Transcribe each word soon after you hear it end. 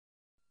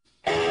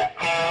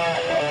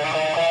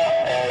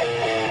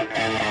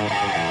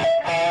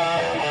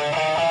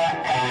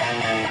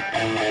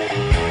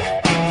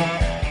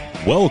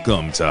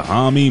Welcome to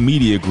Hami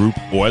Media Group,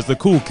 or as the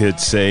cool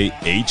kids say,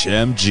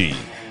 HMG.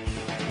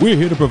 We're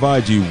here to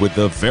provide you with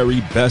the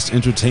very best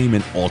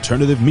entertainment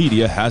alternative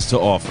media has to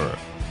offer.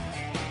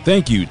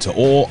 Thank you to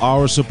all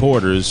our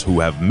supporters who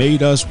have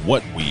made us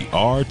what we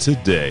are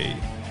today.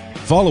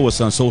 Follow us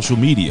on social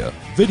media,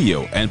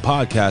 video, and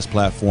podcast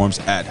platforms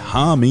at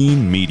Hami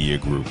Media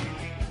Group.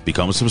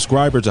 Become a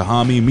subscriber to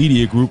Hami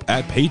Media Group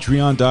at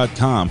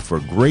patreon.com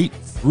for great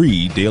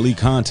free daily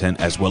content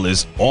as well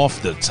as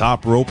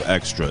off-the-top rope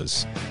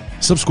extras.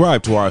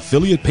 Subscribe to our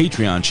affiliate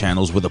Patreon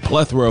channels with a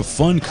plethora of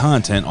fun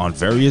content on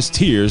various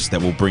tiers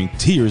that will bring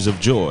tears of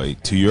joy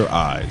to your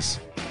eyes.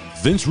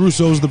 Vince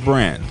Russo's The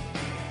Brand,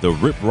 the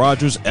Rip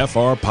Rogers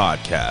FR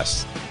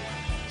Podcast,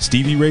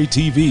 Stevie Ray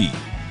TV,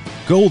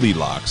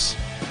 Goldilocks,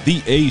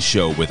 The A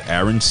Show with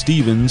Aaron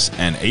Stevens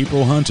and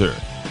April Hunter,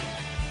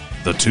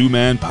 The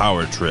Two-Man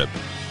Power Trip,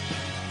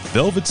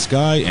 Velvet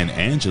Sky and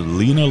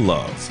Angelina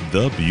Love,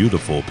 the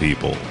beautiful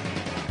people.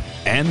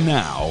 And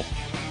now,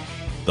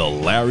 the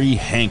Larry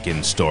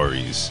Hankin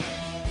Stories.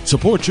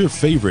 Support your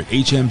favorite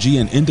HMG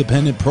and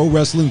independent pro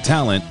wrestling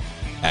talent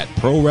at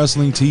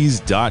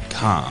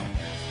ProWrestlingTees.com.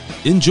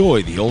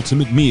 Enjoy the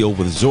ultimate meal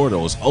with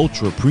Zordo's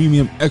Ultra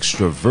Premium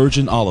Extra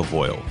Virgin Olive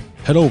Oil.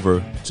 Head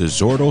over to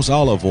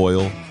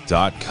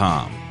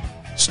ZordosOliveOil.com.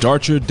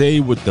 Start your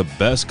day with the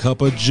best cup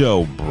of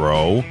joe,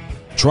 bro.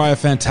 Try a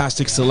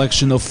fantastic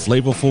selection of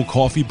flavorful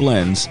coffee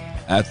blends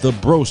at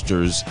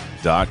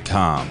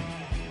thebrosters.com.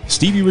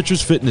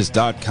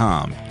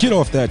 StevieRichardsFitness.com. Get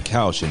off that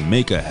couch and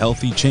make a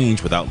healthy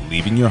change without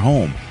leaving your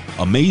home.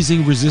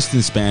 Amazing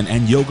resistance band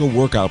and yoga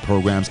workout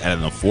programs at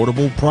an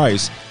affordable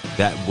price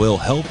that will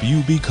help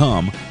you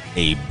become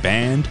a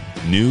band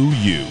new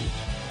you.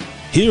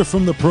 Hear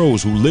from the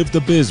pros who live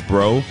the biz,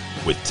 bro,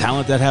 with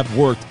talent that have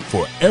worked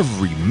for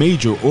every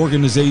major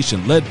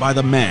organization led by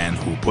the man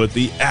who put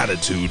the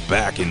attitude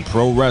back in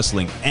pro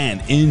wrestling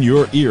and in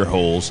your ear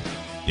holes.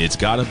 It's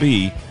gotta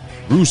be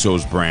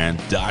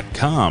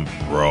RussosBrand.com,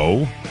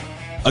 bro.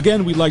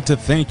 Again, we'd like to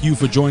thank you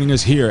for joining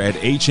us here at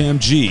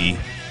HMG,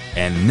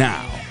 and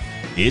now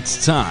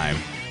it's time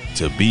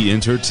to be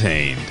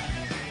entertained.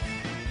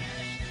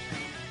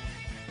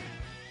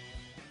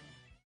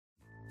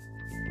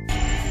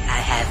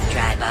 I have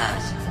dry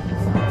balls.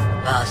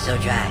 Balls so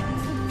dry,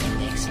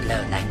 they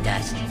explode like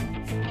dust.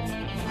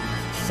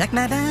 Suck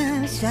my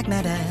balls, suck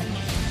my balls.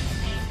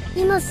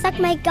 You must suck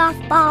my golf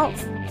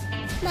balls.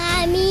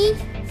 Mommy,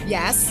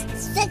 Yes?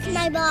 suck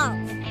my balls.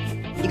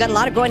 You got a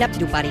lot of growing up to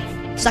do, buddy.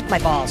 Suck my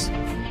balls.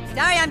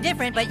 Sorry I'm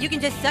different, but you can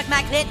just suck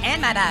my clit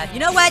and my balls. You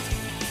know what?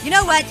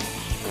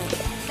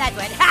 That's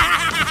what.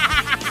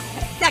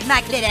 Suck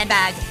my clit and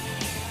balls.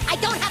 I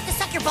don't have to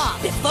suck your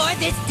balls. Before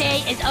this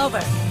day is over,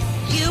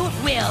 you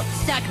will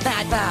suck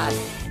my balls.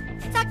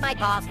 Suck my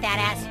balls, fat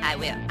ass. I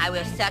will. I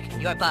will suck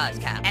your balls,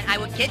 Kyle. And I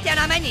will get down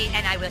on my knee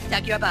and I will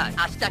suck your balls.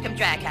 I'll suck them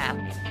dry, Kyle.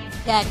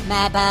 Suck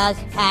my balls,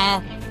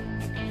 Kyle.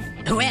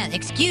 Well,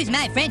 excuse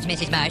my French,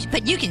 Mrs. Marsh,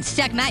 but you can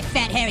suck my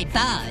fat, hairy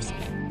balls.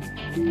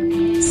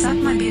 Suck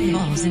my big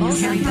balls in your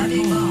hairy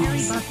butthole.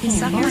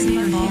 Suck your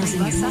big balls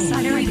in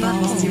your hairy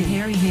butthole.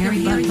 Your hairy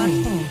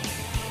butthole.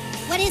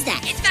 What is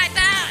that? It's my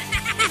balls.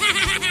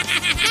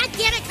 God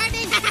damn it,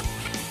 Carmen!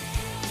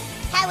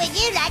 How would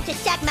you like to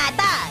suck my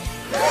balls?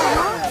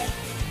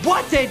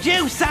 What did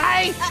you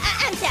say?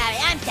 I'm sorry.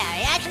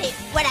 Actually,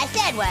 what I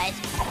said was...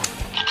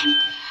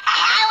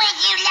 How would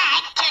you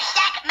like to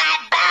suck my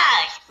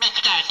balls,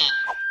 Mr. Garrison?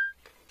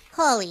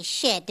 Holy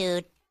shit,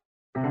 dude.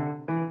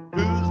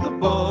 Who's the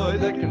boy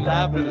that can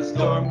laugh at a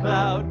storm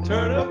cloud,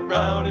 turn a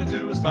frown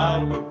into a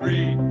smile for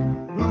free?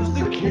 Who's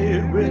the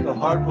kid with a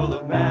heart full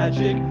of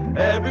magic?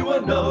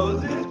 Everyone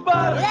knows it's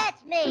Butter.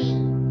 That's me.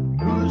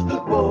 Who's the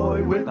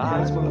boy with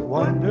eyes full of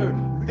wonder,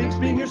 who thinks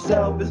being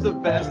yourself is the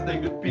best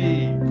thing to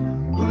be?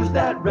 Who's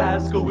that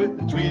rascal with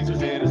the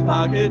tweezers in his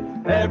pocket?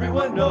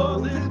 Everyone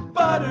knows it's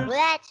Butter.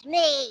 That's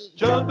me.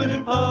 Jumping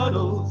in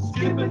puddles,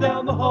 skipping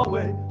down the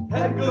hallway,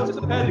 head goes to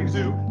the petting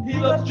zoo, he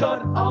loves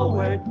John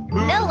Alway.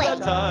 Who's No way.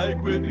 that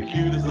tyke with the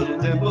cutest little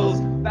dimples,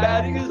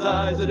 batting his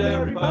eyes at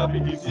every puppy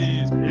he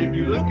sees? If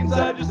you look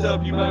inside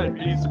yourself, you might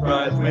be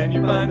surprised when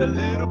you find a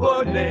little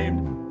boy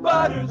named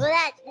Butters.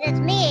 Well, that's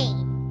me.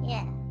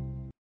 Yeah.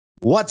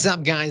 What's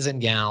up, guys and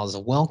gals?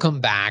 Welcome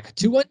back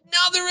to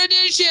another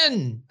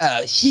edition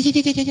of Suck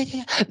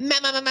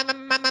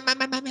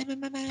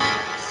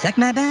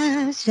my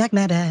balls, suck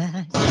my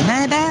balls,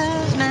 my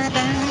balls, my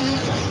balls,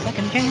 suck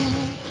 'em dry.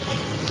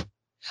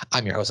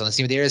 I'm your host on the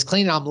scene with the air is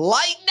clean, and I'm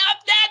lighting up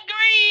that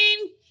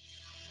green.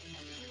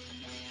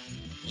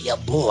 Your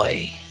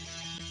boy,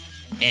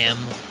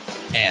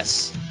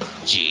 MSG.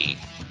 You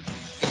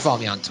can follow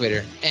me on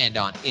Twitter and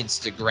on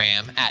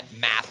Instagram at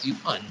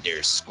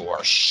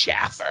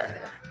Matthew_Schaffer.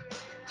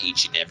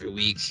 Each and every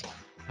week,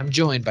 I'm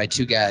joined by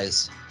two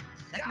guys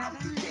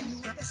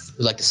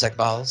who like to suck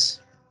balls,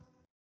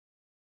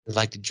 who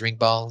like to drink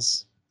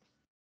balls,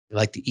 who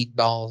like to eat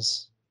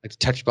balls, like to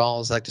touch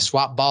balls, like to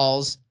swap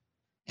balls.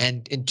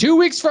 And in 2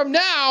 weeks from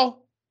now,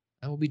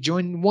 I will be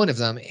joining one of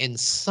them in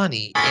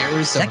sunny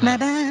Arizona. Suck my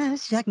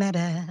balls,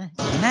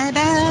 my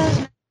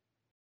balls.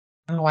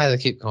 I don't know why they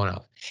keep going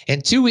off.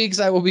 In 2 weeks,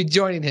 I will be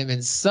joining him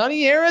in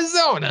sunny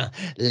Arizona.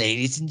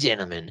 Ladies and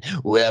gentlemen,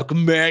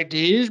 welcome back to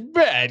his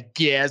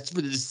podcast for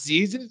the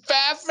season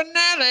 5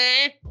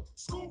 finale.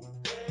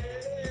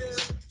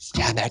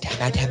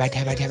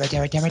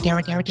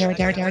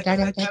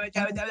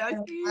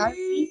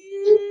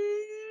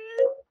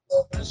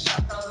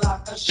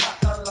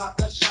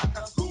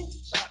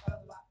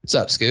 What's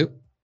up, Scoop?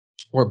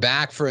 We're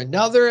back for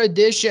another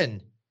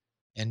edition.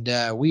 And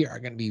we are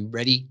going to be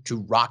ready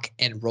to rock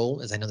and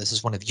roll, as I know this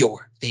is one of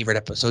your favorite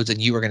episodes,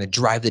 and you are going to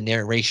drive the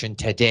narration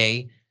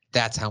today.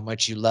 That's how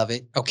much you love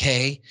it,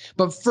 okay?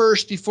 But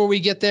first, before we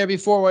get there,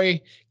 before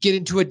we get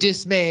into a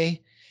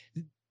dismay,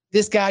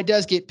 this guy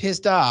does get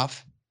pissed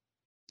off.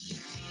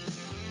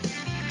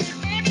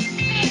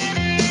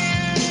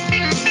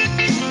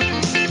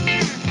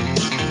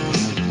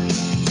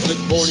 Good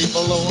morning,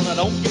 below, and I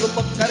don't give a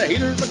fuck that I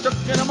haters are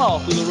chucking them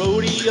off to the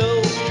rodeo.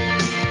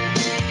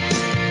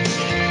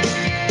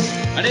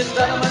 And it's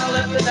down, I'm gonna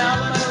left and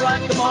down, I'm gonna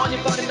right. Come on, you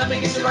fucking let me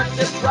get the right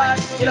step right.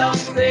 Get on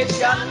stage,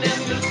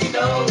 goddamn juicy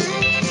nose.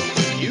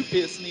 You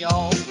piss me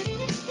off,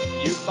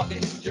 you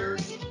fucking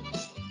jerk.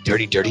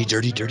 Dirty Joe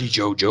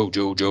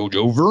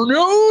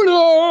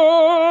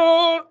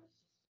Vernola.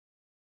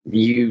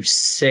 You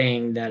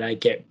saying that I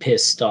get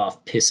pissed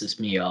off pisses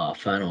me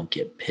off. I don't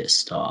get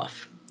pissed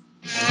off.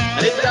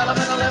 And it's down, I'm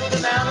gonna left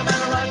and down, I'm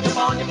gonna right. Come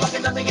on, you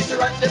fucking let me get the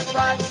right step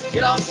right.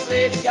 Get on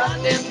stage,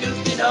 goddamn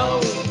juicy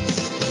nose.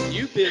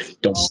 You piss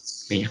Don't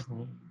me me.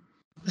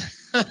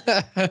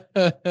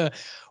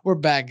 We're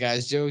back,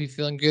 guys. Joe, you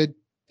feeling good?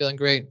 Feeling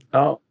great?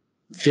 Oh,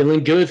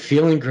 feeling good,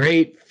 feeling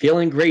great,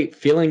 feeling great,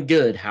 feeling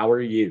good. How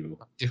are you?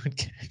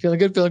 Feeling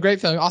good, feeling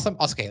great, feeling awesome.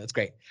 Okay, that's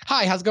great.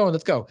 Hi, how's it going?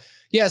 Let's go.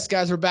 Yes,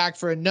 guys, we're back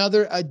for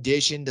another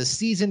edition, the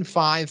season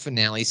 5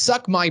 finale,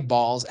 Suck My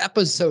Balls,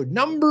 episode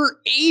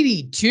number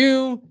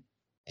 82.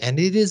 And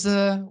it is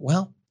it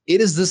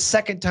is the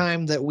second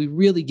time that we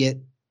really get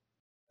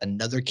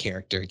another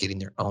character getting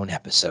their own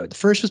episode. The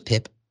first was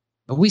Pip,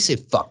 but we say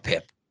fuck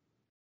Pip.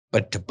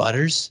 But to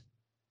Butters,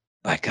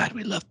 by God,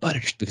 we love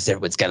Butters because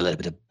everyone's got a little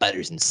bit of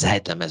Butters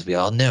inside them, as we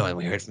all know, and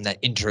we heard from that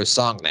intro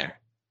song there.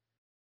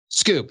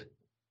 Scoop,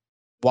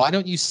 why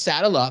don't you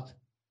saddle up,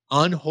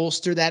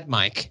 unholster that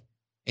mic,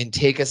 and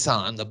take us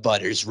on the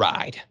Butters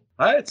ride?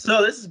 All right,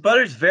 so this is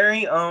Butters'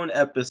 very own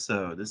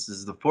episode. This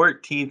is the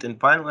 14th and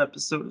final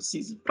episode of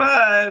season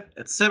 5,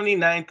 and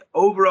 79th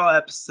overall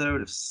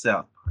episode of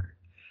South Park.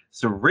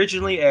 It's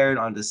originally aired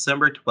on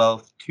December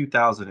 12th,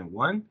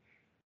 2001,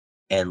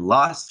 and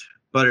Lost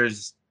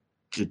Butters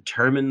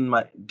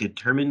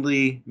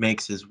determinedly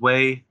makes his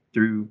way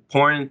through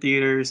porn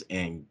theaters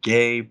and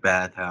gay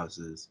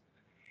bathhouses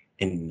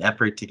in an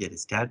effort to get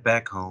his dad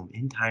back home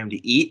in time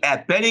to eat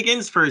at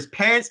Bennigan's for his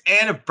parents'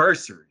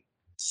 anniversary.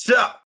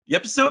 So, the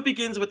episode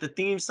begins with the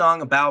theme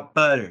song about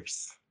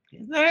Butters.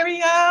 There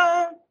we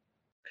go.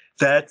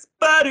 That's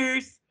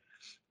Butters.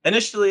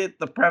 Initially,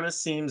 the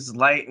premise seems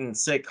light and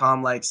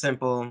sitcom-like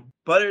simple.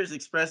 Butters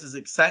expresses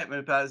excitement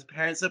about his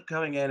parents'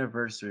 upcoming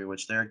anniversary,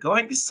 which they're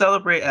going to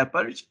celebrate at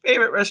Butters'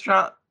 favorite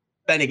restaurant,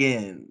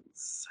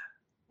 Bennigan's.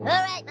 All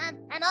right, Mom.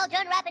 I'm all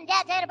done wrapping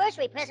Dad's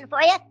anniversary present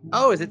for you.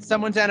 Oh, is it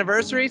someone's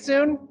anniversary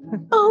soon?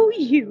 Oh,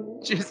 you.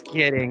 Just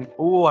kidding.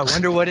 Ooh, I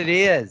wonder what it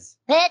is.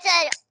 It's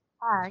a...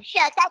 Oh,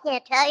 shucks, I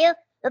can't tell you.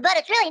 But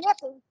it's really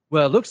nifty.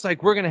 Well, it looks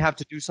like we're going to have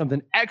to do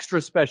something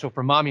extra special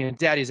for Mommy and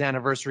Daddy's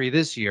anniversary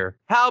this year.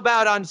 How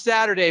about on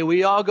Saturday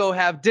we all go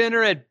have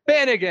dinner at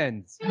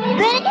Bennigan's?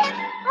 Bennigan's?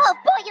 Oh,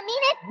 boy, you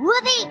mean it?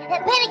 Whoopee!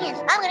 At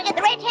Bennigan's, I'm going to get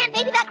the ranch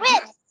baby back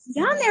ribs.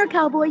 Down there,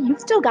 cowboy.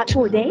 You've still got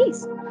 4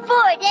 days. 4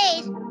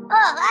 days? Oh,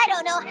 I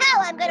don't know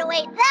how I'm going to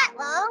wait that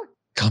long.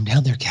 Calm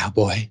down there,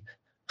 cowboy.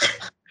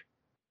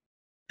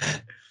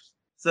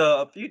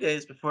 So, a few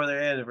days before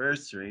their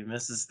anniversary,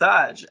 Mrs.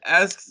 Dodge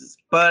asks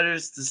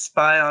Butters to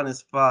spy on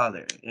his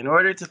father in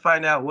order to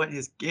find out what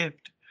his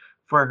gift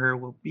for her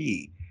will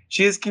be.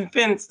 She is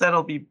convinced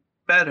that'll be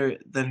better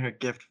than her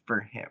gift for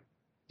him.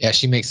 Yeah,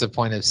 she makes a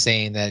point of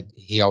saying that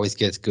he always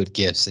gets good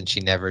gifts and she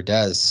never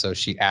does, so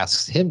she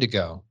asks him to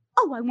go.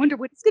 Oh, I wonder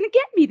what it's going to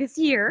get me this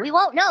year. We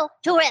won't know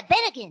till we're at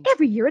Bennigan's.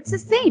 Every year it's the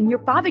same. Your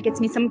father gets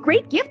me some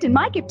great gift and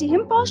my gift to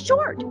him falls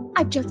short.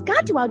 I've just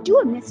got to outdo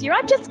him this year.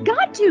 I've just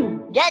got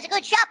to. Dad's a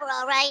good shopper,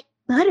 all right.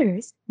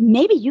 Butters,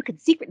 maybe you could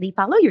secretly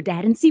follow your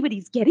dad and see what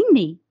he's getting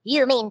me.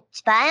 You mean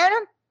spy on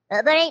him?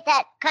 But ain't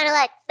that kind of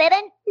like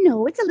fibbing?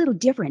 No, it's a little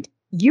different.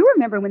 You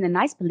remember when the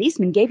nice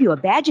policeman gave you a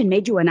badge and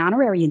made you an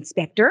honorary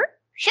inspector?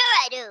 Sure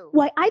I do.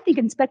 Why, I think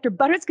Inspector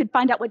Butters could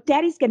find out what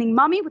Daddy's getting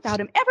Mommy without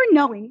him ever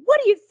knowing.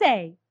 What do you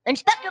say?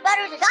 Inspector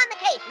Butters is on the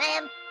case,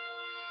 ma'am.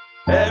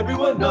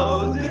 Everyone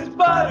knows it's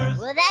Butters.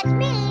 Well, that's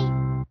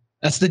me.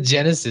 That's the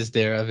genesis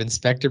there of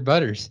Inspector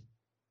Butters.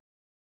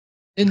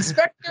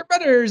 Inspector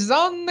Butters is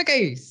on the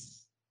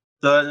case.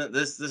 So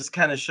this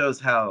kind of shows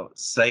how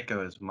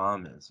psycho his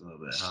mom is a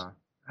little bit, huh?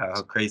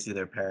 How crazy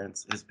his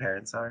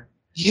parents are.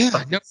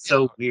 Yeah,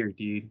 so weird,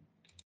 dude.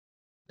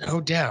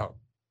 No doubt.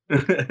 Yeah,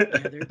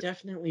 they're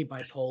definitely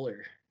bipolar.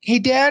 Hey,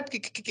 Dad,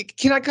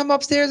 can I come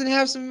upstairs and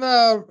have some,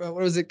 what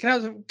was it? Can I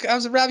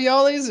have some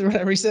raviolis or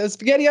whatever he says?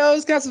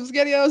 SpaghettiOs? Can I have some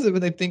SpaghettiOs? And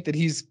when they think that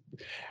he's,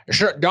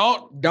 sure,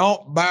 don't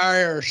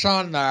bury your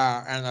son in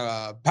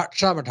the pet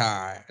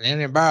cemetery and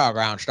any burial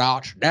ground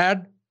starts.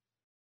 Dad,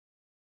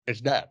 it's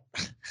dead.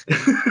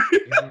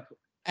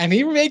 And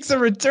he makes a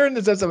return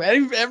this episode.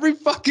 Every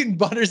fucking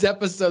Butters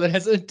episode that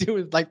has to do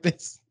with like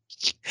this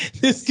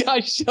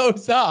guy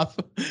shows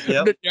up.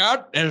 Yep.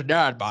 Dad is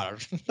dead,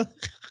 Butters.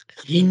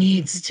 He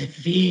needs to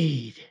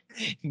feed.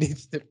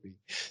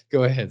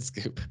 Go ahead,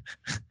 Scoop.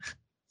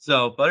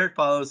 So Butter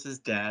follows his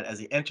dad as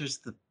he enters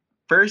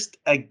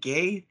a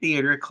gay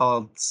theater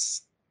called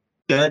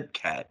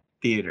Studcat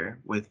Theater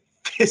with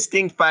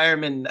fisting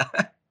firemen.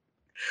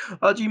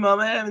 Oh, gee, Mom,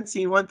 I haven't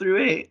seen 1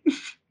 through 8.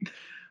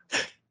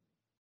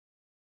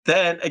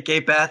 Then a gay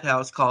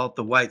bathhouse called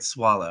the White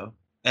Swallow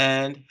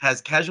and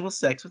has casual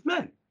sex with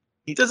men.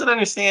 He doesn't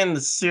understand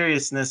the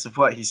seriousness of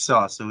what he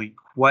saw, so he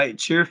quite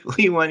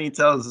cheerfully when he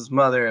tells his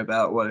mother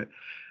about what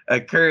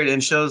occurred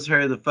and shows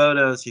her the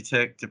photos he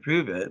took to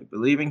prove it,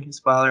 believing his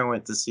father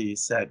went to see a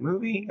sad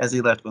movie as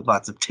he left with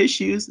lots of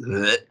tissues,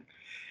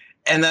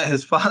 and that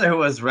his father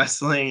was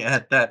wrestling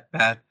at that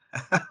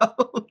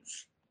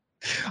bathhouse.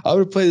 I'm going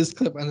to play this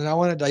clip, and then I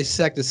want to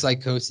dissect the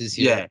psychosis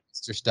here,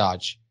 Mr.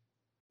 Stodge.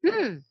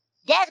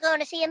 Dad's going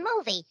to see a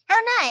movie. How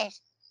nice.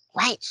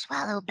 White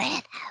Swallow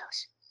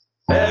Bathhouse.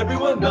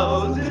 Everyone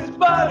knows it's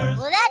Butters.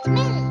 Well, that's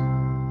me.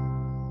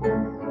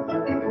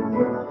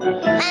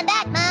 I'm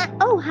back, Ma.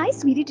 Oh, hi,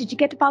 sweetie. Did you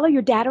get to follow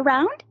your dad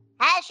around?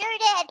 I sure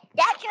did.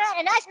 Dad sure had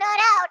a nice night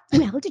out.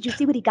 Well, did you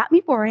see what he got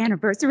me for our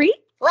anniversary?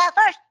 Well,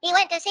 first, he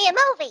went to see a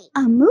movie.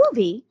 A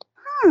movie?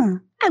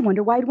 I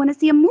wonder why he'd want to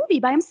see a movie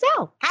by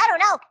himself. I don't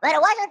know, but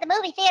it wasn't the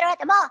movie theater at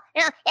the mall.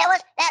 No, it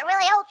was that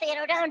really old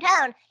theater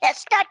downtown, that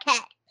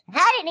Studcat.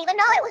 I didn't even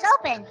know it was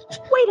open.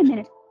 Wait a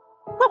minute.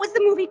 What was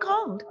the movie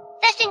called?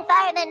 Fisting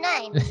Fireman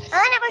 9.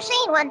 I never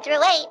seen 1 through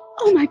 8.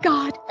 Oh, my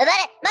God. But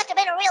it must have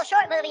been a real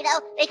short movie,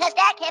 though, because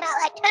Dad came out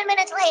like 10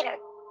 minutes later.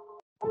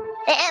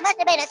 It must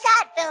have been a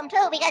sad film,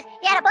 too, because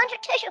he had a bunch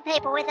of tissue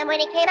paper with him when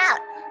he came out.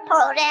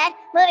 Poor old Dad.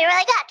 Movie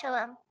really got to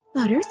him.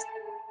 Butters,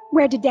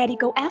 where did Daddy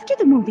go after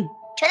the movie?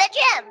 To the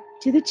gym.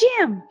 To the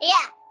gym?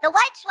 Yeah, the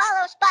White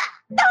Swallow Spa.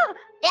 Oh!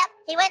 Yep,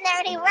 he went there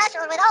and he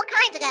wrestled with all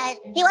kinds of guys.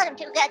 He wasn't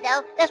too good,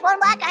 though. This one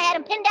black guy had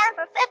him pinned down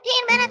for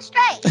 15 minutes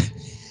straight.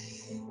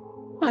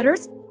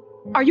 Butters,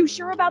 are you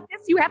sure about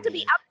this? You have to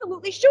be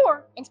absolutely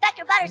sure.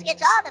 Inspector Butters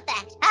gets all the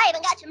facts. I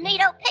even got some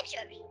neato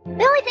pictures.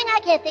 The only thing I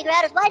can't figure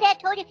out is why Dad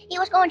told you he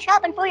was going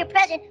shopping for your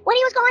present when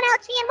he was going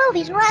out seeing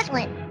movies and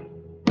wrestling.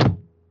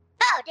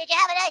 Oh, did you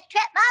have a nice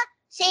trip, Mom?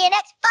 See you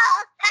next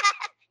fall.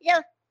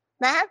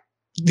 Mom?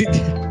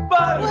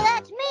 Well,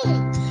 that's me.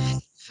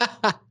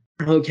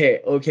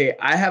 Okay.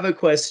 I have a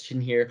question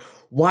here.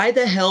 Why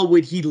the hell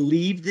would he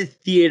leave the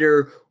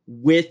theater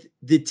with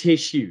the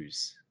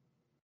tissues?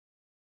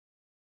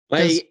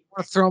 Like,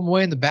 want to throw them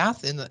away in the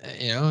bath, in the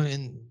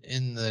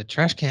in the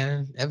trash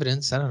can.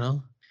 Evidence. I don't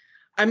know.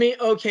 I mean,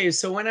 okay,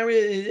 so when I was,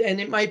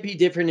 and it might be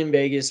different in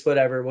Vegas,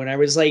 whatever. When I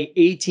was like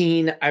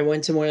 18, I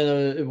went to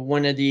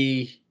one of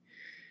the.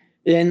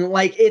 And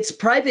like, it's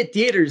private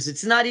theaters.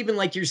 It's not even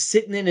like you're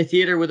sitting in a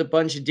theater with a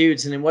bunch of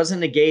dudes, and it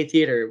wasn't a gay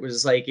theater. It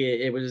was like,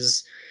 it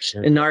was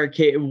an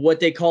arcade, what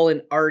they call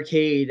an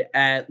arcade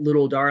at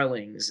Little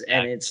Darlings.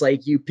 And it's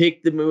like, you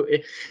pick the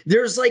movie.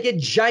 There's like a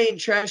giant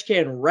trash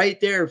can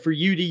right there for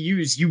you to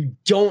use. You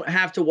don't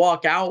have to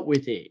walk out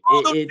with it.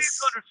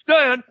 It's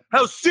understand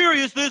how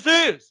serious this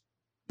is.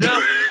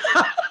 Now,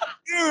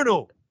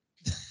 urinal.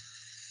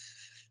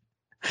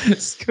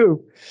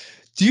 Scoop,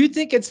 do you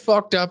think it's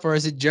fucked up, or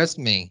is it just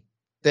me?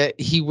 That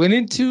he went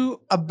into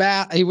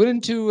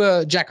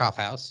a jack-off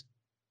house,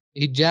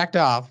 he jacked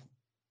off,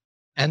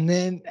 and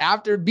then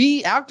after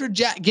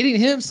getting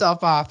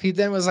himself off, he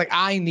then was like,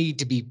 I need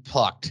to be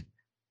plucked.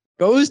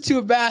 Goes to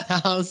a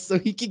bathhouse so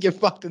he can get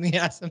fucked in the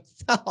ass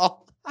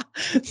himself.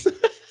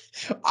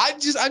 I'm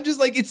just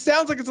like, it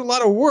sounds like it's a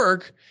lot of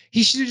work.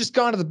 He should have just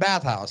gone to the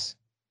bathhouse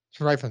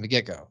right from the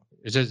get-go.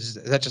 Is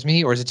that just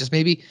me, or is it just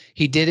maybe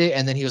he did it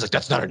and then he was like,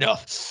 that's not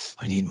enough.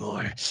 I need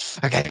more.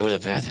 I got to go to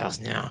the bathhouse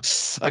now.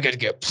 I got to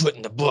get put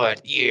in the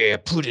butt. Yeah,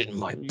 put it in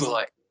my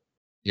butt.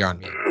 You're on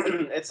me.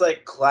 It's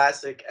like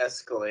classic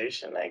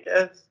escalation, I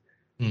guess.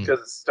 Because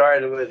it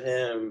started with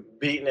him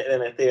beating it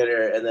in a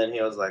theater, and then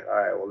he was like, all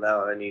right, well,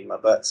 now I need my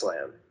butt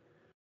slammed.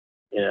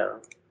 You know?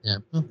 Yeah,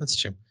 well, that's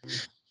true.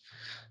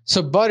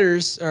 So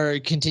Butters, or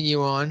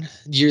continue on.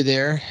 You're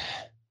there.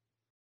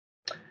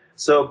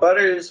 So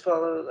Butters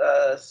followed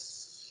us.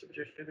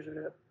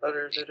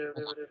 Butters. Yes,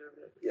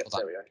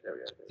 there we are.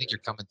 I think you're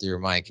coming through your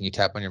mic. Can you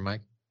tap on your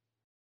mic?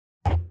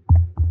 It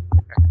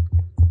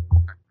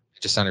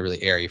just sounded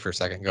really airy for a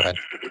second. Go ahead.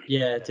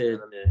 Yeah, it did.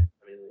 Let me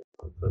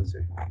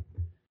closer.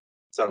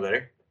 Sound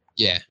better?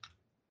 Yeah.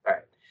 All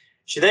right.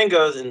 She then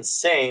goes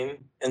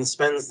insane and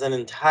spends an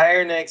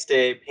entire next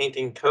day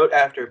painting coat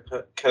after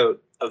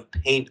coat of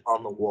paint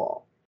on the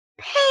wall.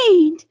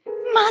 Paint.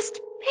 Must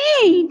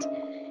paint.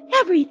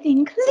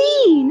 Everything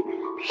clean.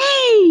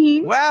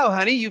 Paint. Wow,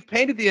 honey, you've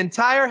painted the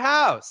entire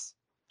house.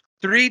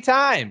 3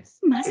 times.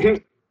 Must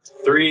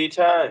 3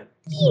 times.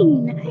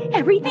 mean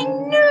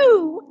everything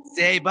new.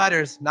 Say,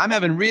 Butters, I'm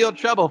having real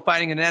trouble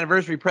finding an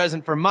anniversary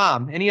present for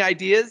Mom. Any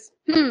ideas?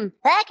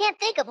 I can't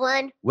think of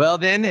one. Well,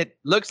 then it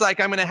looks like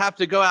I'm going to have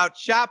to go out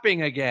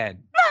shopping again.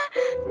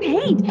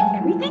 Paint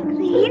everything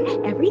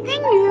clean,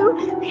 everything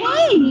new.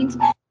 Paint.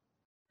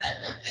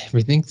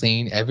 Everything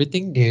clean,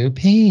 everything new,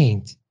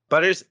 paint.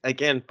 Butters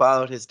again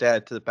followed his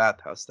dad to the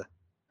bathhouse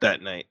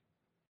that night.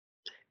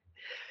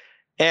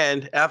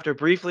 And after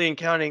briefly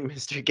encountering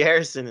Mr.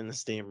 Garrison in the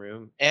steam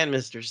room and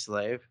Mr.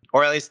 Slave,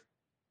 or at least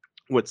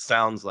what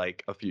sounds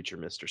like a future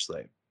Mr.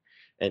 Slave,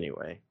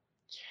 anyway,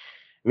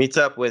 meets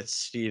up with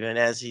Steven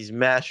as he's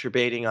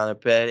masturbating on a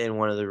bed in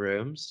one of the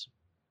rooms.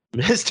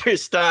 Mr.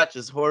 Stotch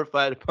is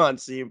horrified upon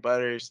seeing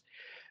Butters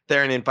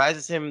there and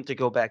advises him to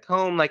go back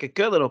home like a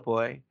good little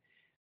boy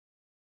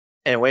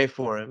and wait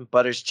for him.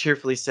 Butters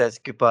cheerfully says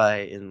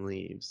goodbye and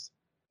leaves.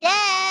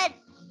 Dad,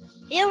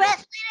 you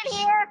wrestling in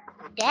here?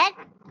 Dad?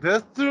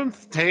 This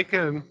room's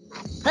taken.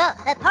 Oh,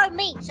 pardon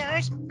me,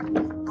 sirs.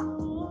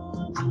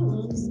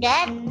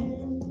 Dad?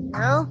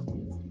 No?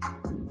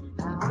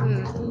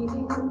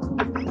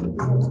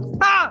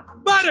 Ah!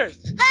 Butters!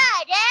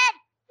 Hi, Dad!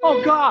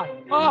 Oh, God!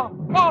 Oh!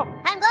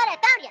 I'm glad I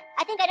found you.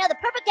 I think I know the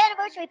perfect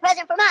anniversary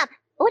present for Mom.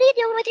 What are you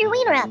doing with your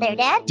wiener out there,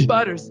 Dad?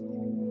 Butters,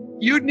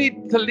 you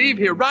need to leave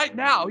here right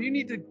now. You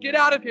need to get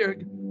out of here.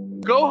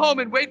 Go home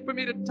and wait for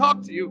me to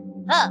talk to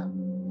you. Oh,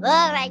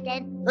 all right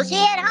then. We'll see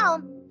you at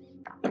home.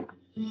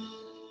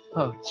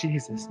 Oh,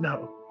 Jesus,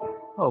 no.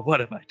 Oh, what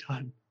have I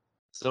done?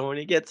 So when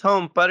he gets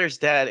home, Butters'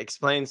 dad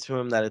explains to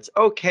him that it's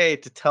okay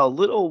to tell a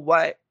little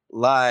white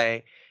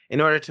lie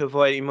in order to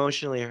avoid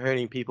emotionally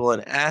hurting people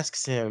and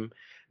asks him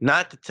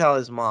not to tell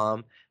his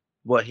mom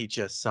what he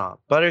just saw.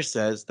 Butters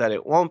says that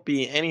it won't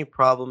be any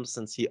problem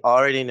since he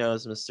already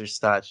knows Mr.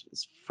 Stotch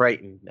is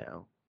frightened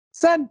now.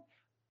 Son,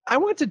 I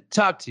want to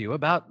talk to you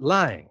about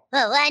lying.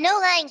 Oh, I know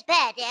lying's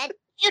bad, Dad.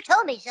 You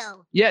told me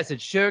so. Yes,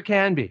 it sure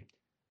can be.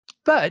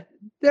 But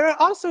there are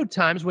also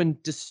times when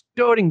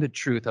distorting the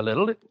truth a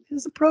little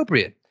is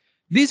appropriate.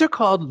 These are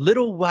called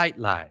little white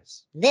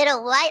lies.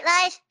 Little white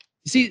lies?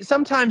 You see,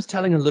 sometimes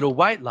telling a little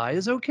white lie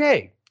is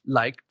okay.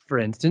 Like, for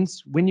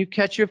instance, when you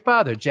catch your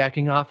father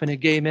jacking off in a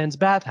gay men's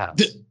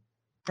bathhouse.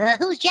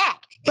 Who's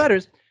Jack?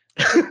 Butters,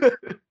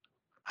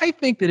 I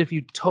think that if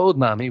you told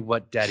Mommy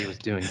what Daddy was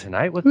doing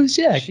tonight, well, Who's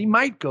Jack? she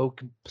might go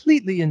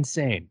completely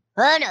insane.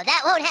 Oh, no,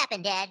 that won't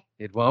happen, Dad.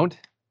 It won't?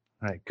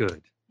 All right,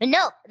 good.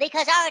 No,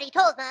 because I already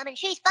told Mom and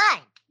she's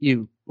fine.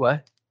 You,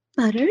 what?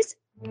 Butters,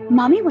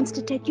 Mommy wants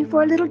to take you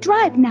for a little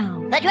drive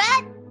now. A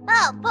drive?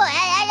 Oh, boy,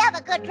 I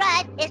love a good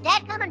drive. Is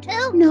Dad coming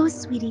too? No,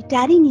 sweetie,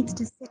 Daddy needs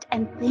to sit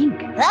and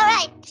think. All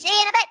right, see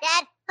you in a bit,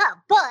 Dad. Oh,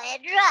 boy, a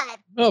drive.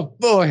 Oh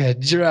boy, a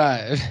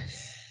drive.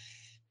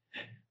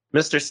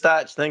 Mr.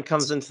 Stotch then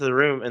comes into the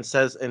room and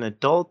says in a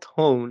dull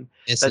tone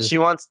that she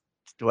wants...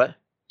 What?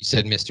 You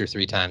said Mr.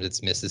 3 times. It's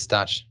Mrs.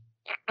 Stotch.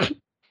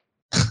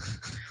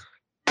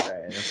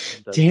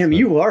 Damn,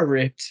 you are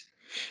ripped.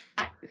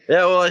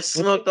 Yeah, well, I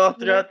smoked all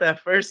throughout that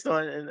first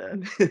one, and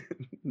then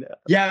no,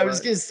 Yeah, I was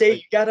gonna say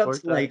you got up Four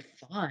to like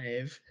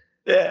 5.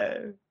 Yeah.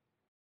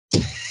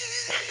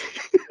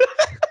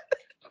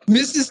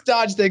 Mrs.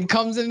 Stotch then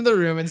comes into the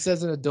room and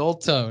says in a dull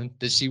tone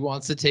that she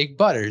wants to take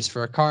Butters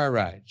for a car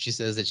ride. She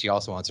says that she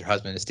also wants her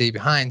husband to stay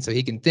behind so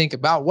he can think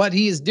about what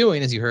he is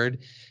doing, as you heard.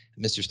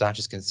 Mr. Stotch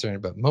is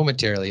concerned, but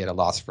momentarily at a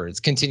loss for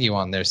words. Continue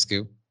on there,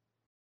 Scoop.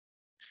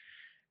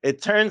 It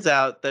turns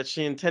out that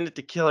she intended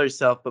to kill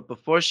herself, but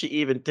before she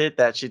even did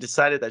that, she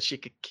decided that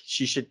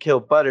she should kill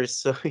Butters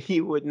so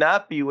he would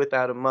not be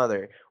without a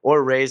mother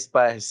or raised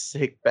by a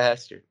sick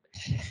bastard.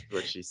 That's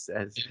what she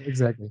says.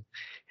 Exactly.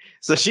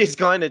 So she's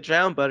going to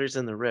drown Butters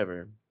in the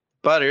river.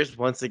 Butters,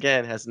 once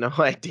again, has no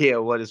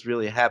idea what is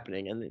really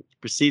happening and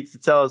proceeds to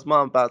tell his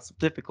mom about some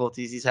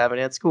difficulties he's having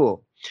at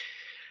school.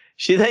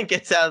 She then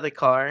gets out of the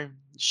car,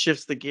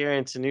 shifts the gear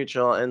into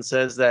neutral, and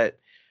says that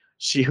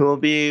she will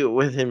be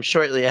with him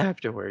shortly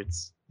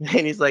afterwards.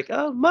 And he's like,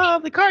 oh,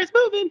 Mom, the car's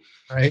moving.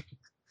 Right.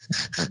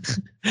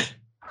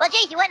 Well,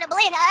 geez, you wouldn't have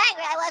believed how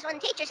angry I was when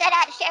the teacher said I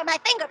had to share my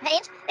finger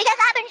paints because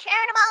I've been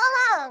sharing them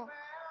all along.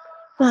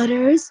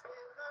 Butters,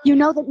 you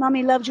know that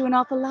Mommy loves you an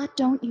awful lot,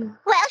 don't you?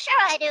 Well,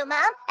 sure I do,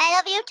 Mom. I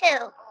love you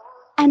too.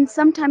 And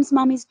sometimes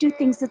mommies do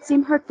things that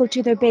seem hurtful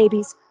to their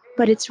babies,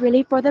 but it's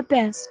really for the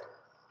best.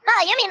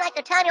 Oh, you mean like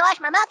the time you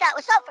washed my mouth out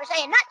with soap for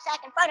saying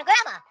nutsack in front of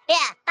Grandma? Yeah,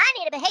 I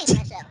need to behave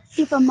myself.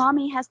 If a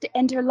mommy has to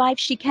end her life,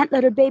 she can't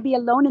let her baby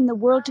alone in the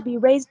world to be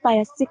raised by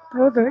a sick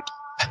pervert.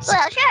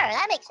 Well, sure,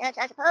 that makes sense,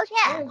 I suppose,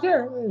 yeah.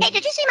 Sure. Hey,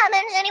 did you see my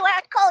mittens anywhere?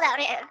 It's cold out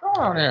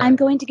here. I'm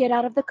going to get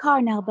out of the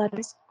car now,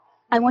 Butters.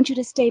 I want you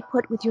to stay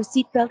put with your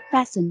seatbelt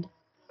fastened.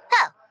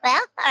 Oh,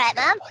 well, all right,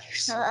 Mom.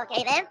 Oh,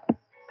 okay, then.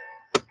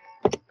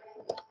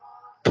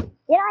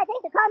 You know, I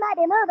think the car might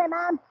be moving,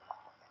 Mom.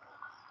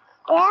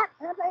 Yeah,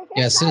 I'm pretty sure.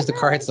 Yeah, as soon as the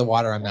car hits the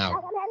water, I'm I'm out.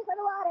 heading for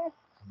the water.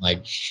 I'm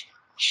like,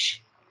 shh.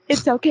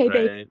 It's okay,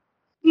 baby. Right.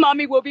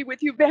 Mommy will be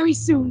with you very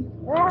soon.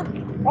 Well,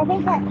 I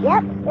think that,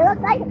 yep, it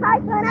looks like the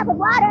car's filling up with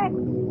water.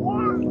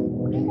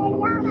 Yeah.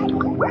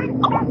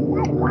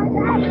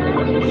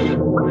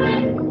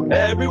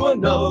 Everyone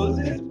knows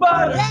it's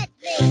butter.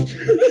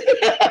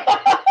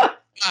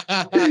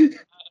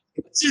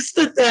 Just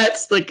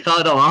that's the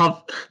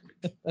cutoff.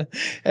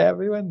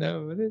 Everyone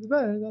knows it's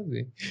better than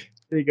me.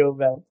 They go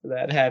back to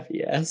that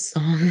happy ass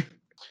song.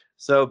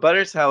 So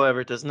Butters,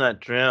 however, does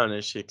not drown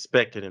as she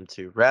expected him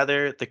to.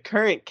 Rather, the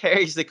current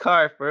carries the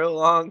car for a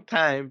long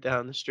time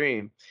down the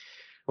stream.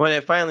 When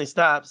it finally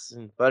stops,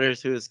 and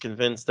Butters, who is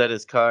convinced that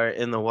his car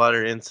in the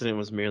water incident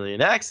was merely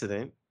an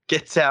accident,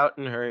 gets out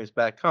and hurries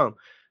back home.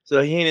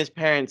 So he and his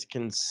parents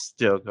can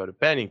still go to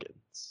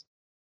Bennigan's.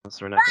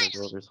 So we're not going to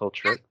go over this whole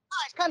trip.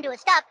 Cars come to a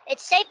stop.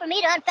 It's safe for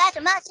me to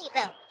unfasten my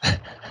seatbelt.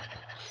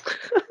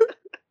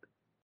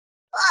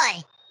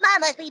 Boy, Mom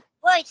must be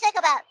worried sick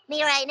about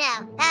me right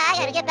now. I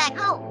gotta get back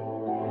home.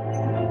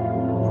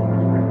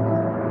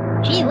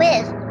 Gee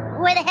whiz,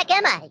 where the heck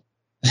am I?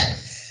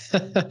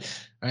 All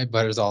right,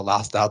 Butter's all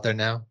lost out there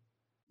now.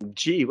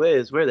 Gee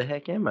whiz, where the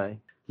heck am I?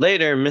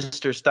 Later,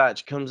 Mr.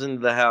 Stotch comes into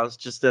the house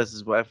just as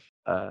his wife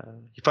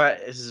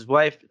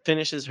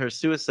finishes her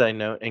suicide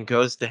note and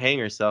goes to hang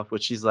herself,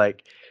 which she's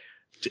like,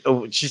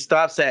 she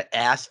stops at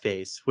ass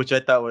face, which I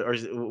thought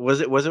was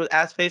it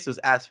ass face? It was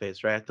ass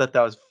face, right? I thought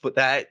that was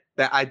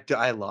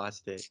I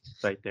lost it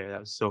right there. That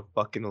was so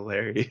fucking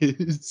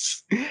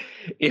hilarious.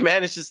 He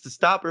manages to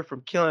stop her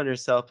from killing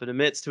herself and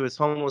admits to his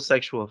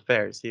homosexual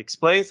affairs. He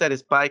explains that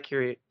his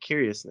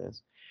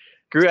bi-curiousness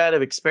grew out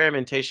of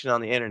experimentation on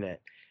the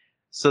internet.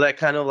 So that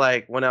kind of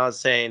like when I was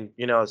saying,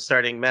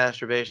 starting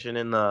masturbation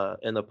in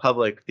the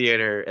public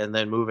theater and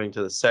then moving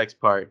to the sex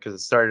part, because it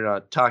started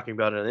on talking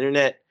about it on the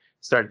internet,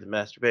 started the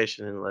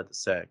masturbation and led to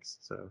sex.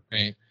 So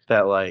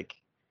that like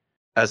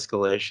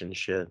escalation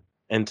shit.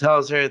 And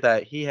tells her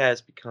that he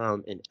has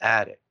become an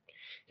addict.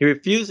 He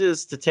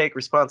refuses to take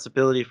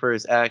responsibility for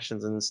his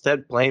actions and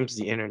instead blames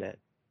the internet.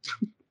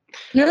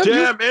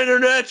 Damn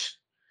internet!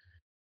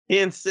 He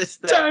insists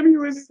that Damn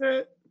you,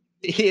 internet!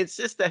 He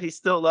insists that he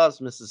still loves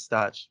Mrs.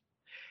 Stotch.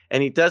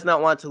 And he does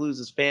not want to lose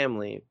his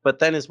family. But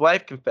then his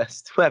wife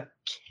confessed to have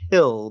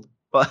killed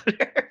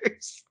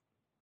Butters.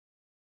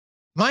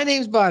 My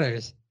name's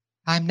Butters.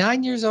 I'm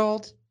 9 years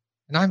old,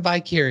 and I'm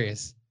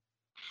bi-curious.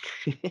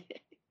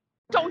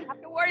 Don't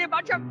have to worry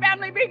about your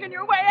family being in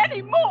your way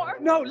anymore.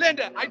 No,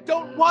 Linda, I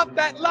don't want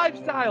that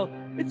lifestyle.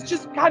 It's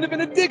just kind of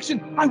an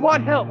addiction. I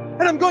want help,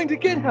 and I'm going to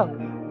get help.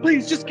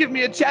 Please just give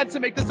me a chance to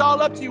make this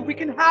all up to you. We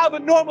can have a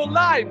normal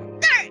life.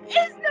 There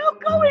is no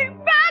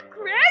going back,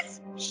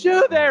 Chris.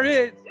 Sure there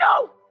is.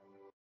 No,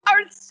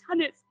 our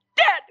son is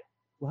dead.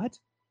 What?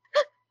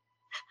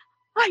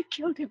 I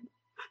killed him.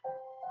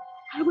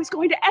 I was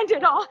going to end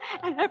it all,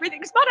 and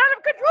everything spun out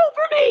of control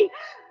for me.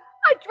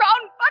 I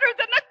drowned Butters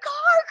in the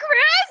car,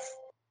 Chris.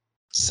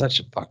 Such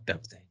a fucked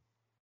up thing.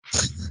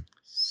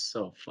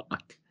 So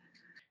fucked.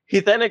 He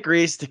then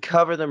agrees to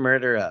cover the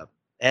murder up,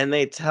 and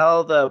they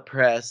tell the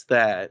press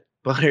that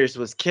Butters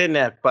was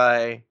kidnapped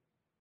by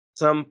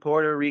some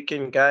Puerto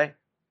Rican guy.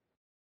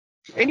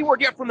 Any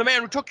word yet from the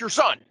man who took your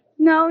son?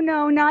 No,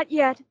 not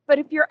yet. But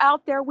if you're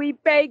out there, we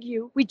beg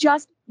you. We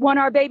just want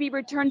our baby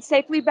returned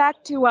safely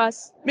back to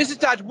us. Mrs.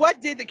 Dodge, what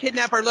did the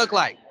kidnapper look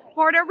like?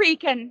 Puerto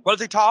Rican.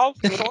 Was he tall?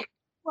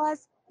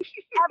 Was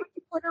average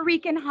Puerto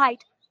Rican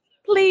height.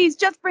 Please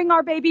just bring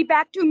our baby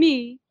back to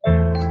me.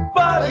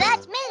 Well,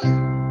 that's me.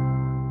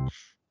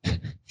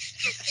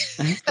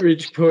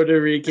 Average Puerto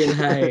Rican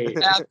height.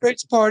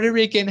 Average Puerto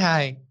Rican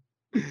height.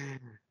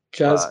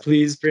 Just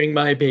please bring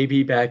my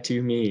baby back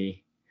to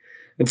me.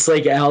 It's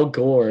like Al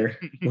Gore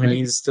when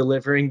he's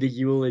delivering the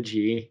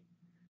eulogy.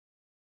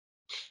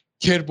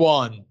 Kid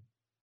 1.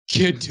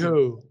 Kid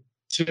 2.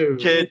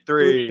 Kid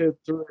 3. Kid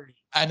 3.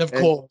 And of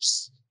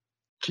course,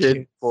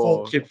 Kid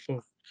 4. Kid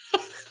 4.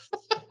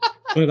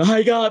 But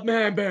I got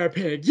Man Bear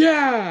Pig.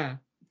 Yeah.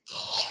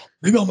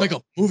 Maybe I'll make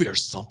a movie or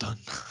something.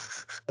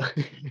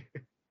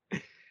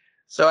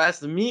 So as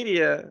the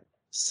media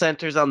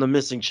centers on the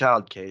missing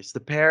child case, the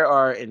pair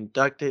are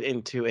inducted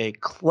into a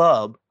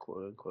club,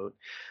 quote unquote,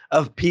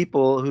 of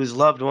people whose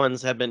loved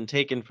ones have been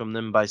taken from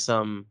them by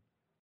some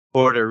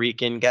Puerto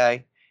Rican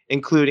guy,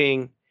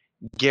 including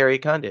Gary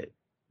Condit,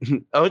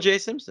 O.J.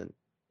 Simpson,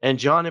 and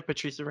John and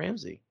Patricia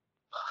Ramsey.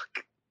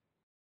 Fuck.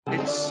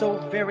 It's so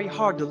very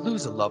hard to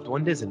lose a loved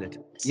one, isn't it?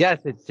 Yes,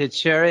 it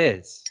sure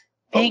is.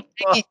 Thank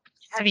goodness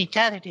we have each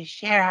other to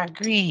share our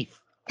grief.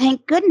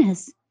 Thank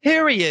goodness.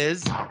 Here he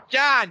is.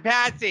 John,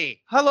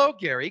 Patsy. Hello,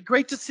 Gary.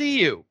 Great to see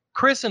you.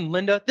 Chris and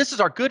Linda, this is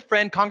our good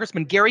friend,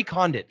 Congressman Gary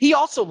Condit. He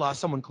also lost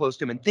someone close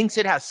to him and thinks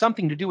it has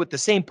something to do with the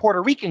same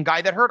Puerto Rican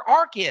guy that hurt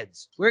our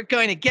kids. We're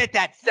going to get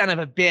that son of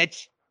a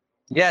bitch.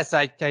 Yes,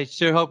 I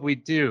sure hope we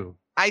do.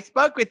 I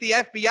spoke with the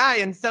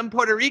FBI, and some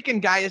Puerto Rican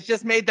guy has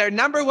just made their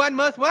 #1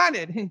 most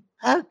wanted.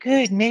 Oh,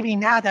 good. Maybe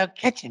now they'll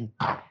catch him.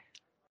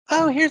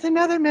 Oh, here's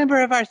another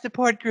member of our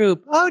support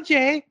group,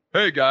 OJ.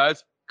 Hey,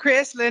 guys.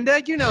 Chris,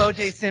 Linda, you know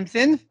O.J.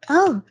 Simpson.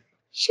 Oh,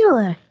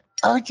 sure.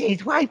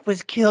 OJ's wife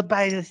was killed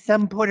by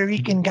some Puerto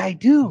Rican guy,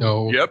 too.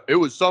 No. Yep, it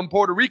was some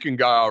Puerto Rican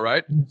guy, all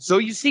right. So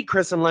you see,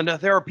 Chris and Linda,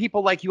 there are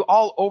people like you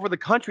all over the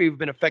country who've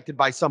been affected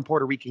by some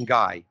Puerto Rican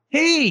guy.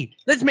 Hey,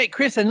 let's make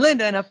Chris and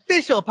Linda an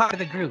official part of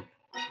the group.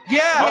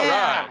 Yeah. All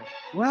right.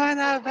 One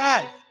of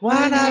us.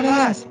 One of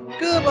us.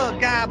 Google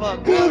gobble.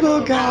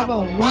 Google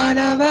gobble. One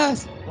of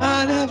us.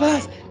 One of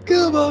us.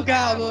 Google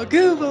gobble.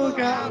 Google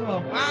gobble.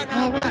 One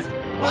of us.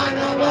 One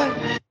of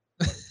us.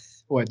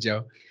 What,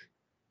 Joe?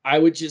 I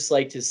would just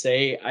like to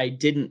say I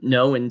didn't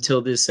know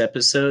until this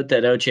episode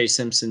that O.J.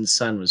 Simpson's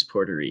son was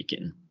Puerto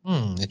Rican.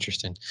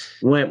 Interesting.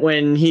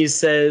 When he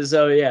says,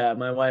 "Oh yeah,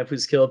 my wife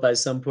was killed by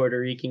some Puerto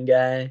Rican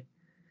guy,"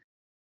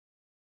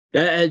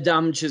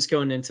 I'm just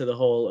going into the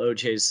whole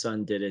O.J.'s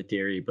son did it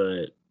theory,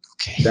 but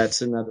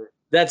that's another.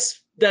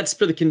 That's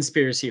for the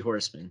conspiracy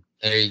horsemen.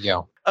 There you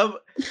go.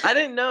 I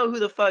didn't know who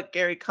the fuck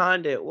Gary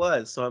Condit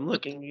was, so I'm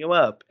looking you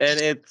up, and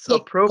it's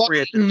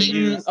appropriate that they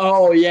use.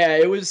 Oh yeah,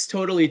 it was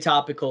totally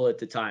topical at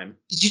the time.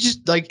 Did you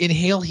just like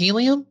inhale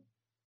helium?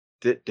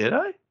 Did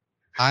I?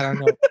 I don't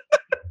know.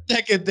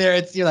 Second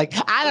there, you're like,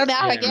 I don't know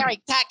how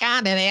Gary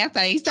Condit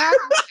Anthony started.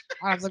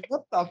 I was like,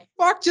 what the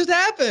fuck just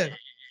happened?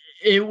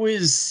 It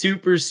was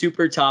super,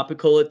 super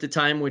topical at the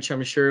time, which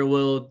I'm sure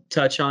we'll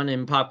touch on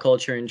in pop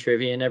culture and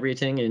trivia and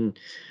everything. And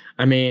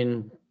I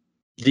mean,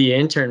 the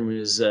intern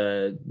was,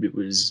 never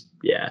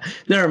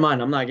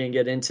mind. I'm not going to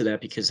get into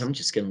that because I'm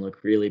just going to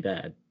look really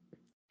bad.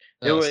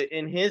 It was,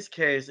 in his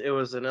case, it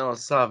was an El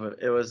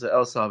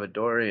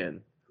Salvadorian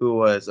who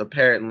was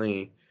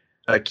apparently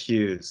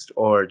accused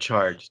or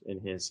charged in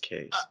his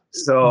case.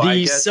 So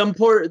some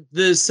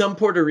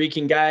Puerto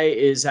Rican guy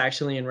is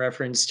actually in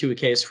reference to a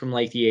case from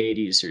like the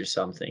 80s or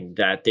something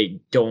that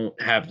they don't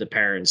have the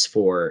parents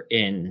for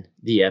in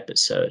the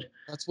episode.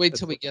 Let's wait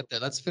till we get there.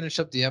 Let's finish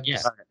up the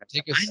episode.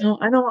 Yeah.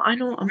 I know.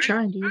 I'm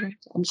trying, dude.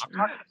 I'm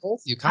sorry.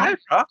 You can't.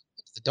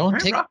 Don't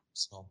take it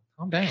personal.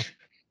 Calm down.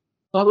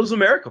 Oh, it was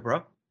America,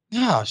 bro.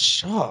 Yeah,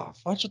 sure.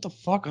 Shut the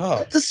fuck up.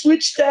 Put the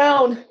switch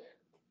down.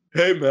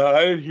 Hey, man,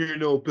 I didn't hear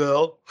no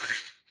bell.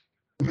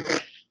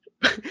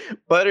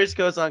 Butters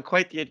goes on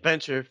quite the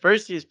adventure.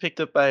 First, he is picked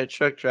up by a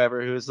truck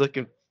driver who is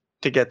looking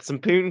to get some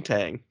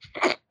poontang.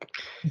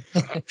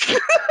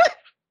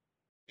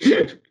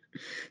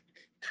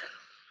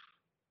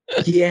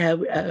 Yeah,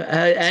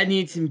 I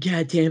need some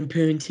goddamn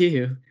poon,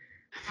 too.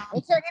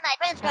 And so then my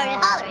friend started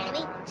hollering at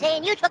me,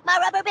 saying, "You took my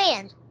rubber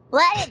bands."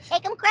 Well, I didn't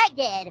take them, Craig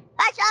did.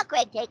 I saw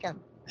Craig take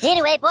them.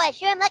 Anyway, boy, I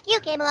sure am lucky you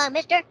came along,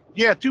 mister.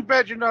 Yeah, too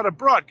bad you're not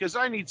abroad, because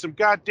I need some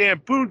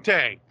goddamn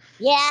poontang.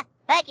 Yeah,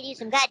 I could use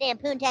some goddamn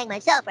poontang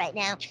myself right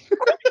now.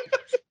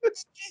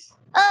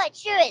 Oh, it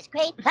sure is,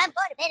 Craig. I'm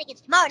going to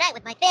Bennigan's tomorrow night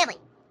with my family.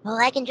 Oh,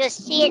 I can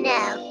just see it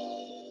now.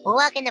 We'll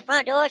walk in the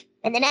front doors,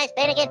 and the nice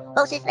Bennigan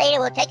hostess lady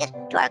will take us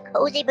to our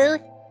cozy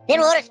booth. Then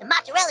we'll order some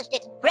mozzarella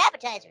sticks for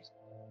appetizers.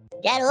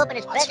 Dad will open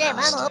his present, and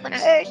Mom will open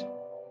hers.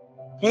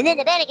 And then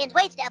the Bennigan's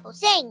waitstaff will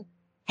sing,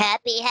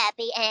 "Happy,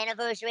 happy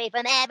anniversary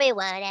from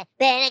everyone at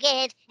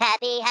Bennigan's.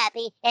 Happy,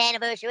 happy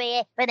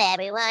anniversary from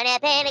everyone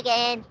at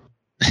Bennigan's."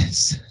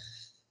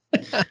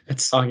 That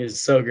song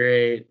is so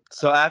great.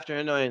 So after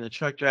annoying the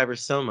truck driver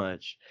so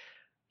much,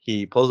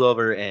 he pulls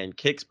over and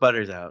kicks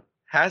Butters out.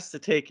 Has to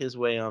take his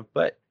way on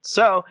foot.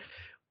 So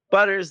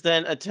Butters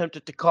then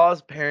attempted to call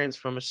his parents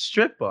from a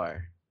strip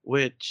bar,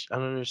 which I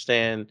don't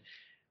understand.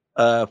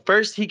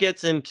 First, he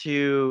gets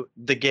into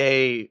the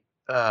gay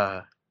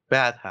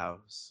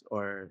bathhouse,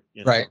 or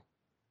right,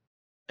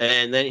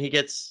 and then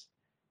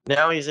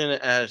now he's in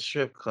a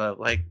strip club.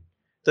 Like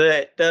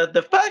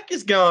the fuck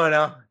is going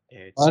on,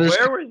 dude? Butters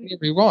Where can were do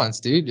whatever he wants,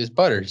 dude. Just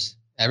Butters.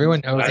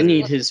 Everyone knows. I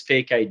need his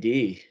fake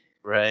ID.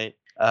 Right.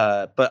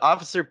 But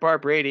Officer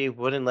Barb Brady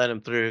wouldn't let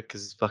him through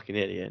because he's a fucking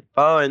idiot.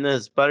 Following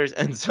this, Butters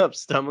ends up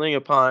stumbling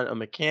upon a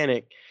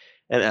mechanic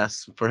and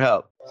asks for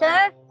help.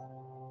 Sir?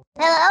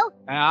 Hello?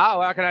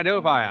 What can I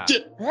do for you?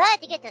 I'd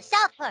like to get to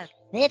South Park.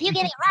 And if you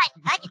give me a ride,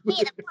 I can pay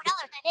you the $4 I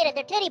made at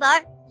their titty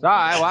bar.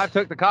 Sorry, well, I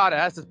took the car to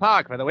Estes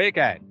Park for the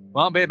weekend.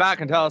 Won't be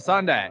back until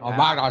Sunday. Oh,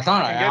 back on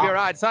Sunday, I can give you a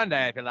ride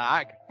Sunday if you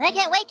like. I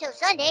can't wait till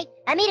Sunday.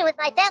 I'm meeting with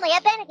my family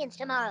at Bennigan's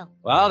tomorrow.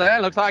 Well,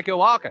 then, looks like you're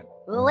walking.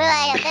 Will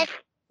I get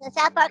to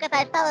South Park if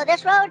I follow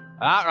this road?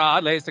 That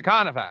road leads to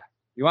Conifer.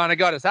 You want to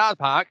go to South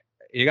Park,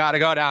 you got to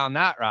go down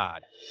that road.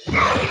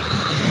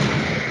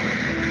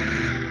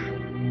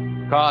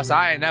 Of course,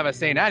 I ain't never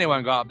seen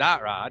anyone go up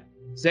that road.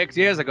 6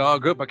 years ago, a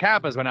group of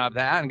campers went up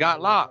there and got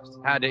lost.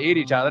 Had to eat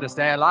each other to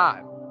stay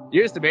alive.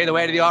 Used to be the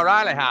way to the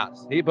O'Reilly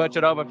house. He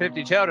butchered over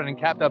 50 children and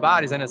kept their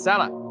bodies in a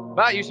cellar.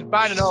 But you should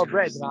find an old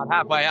bridge about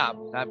halfway up.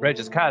 That bridge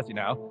is cursed, you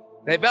know.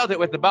 They built it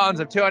with the bones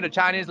of 200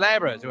 Chinese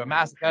laborers who were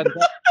massacred.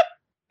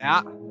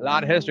 Yeah, a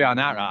lot of history on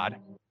that rod.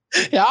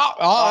 Yeah,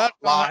 a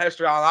lot of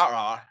history on that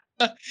rod.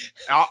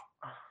 Yeah.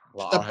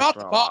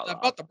 They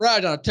built the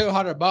bridge on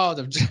 200 bones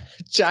of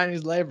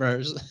Chinese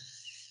laborers.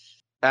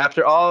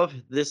 After all of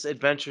this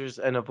adventures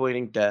and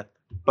avoiding death,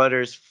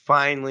 Butters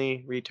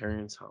finally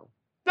returns home.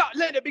 No,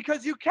 Linda,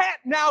 because you can't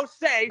now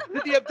say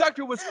that the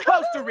abductor was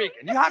Costa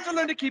Rican. You have to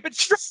learn to keep it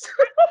straight.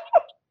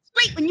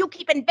 great when you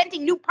keep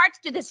inventing new parts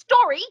to the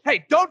story.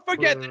 Hey, don't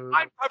forget that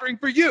I'm covering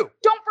for you.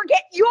 Don't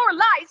forget your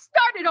lies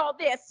started all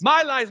this.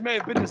 My lies may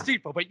have been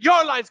deceitful, but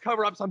your lies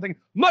cover up something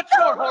much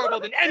more horrible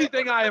than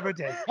anything I ever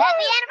did. Happy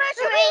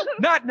anniversary!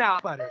 Not now,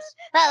 Butters.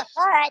 Oh,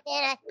 all right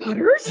then.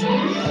 Butters?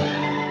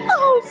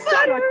 Oh, Son,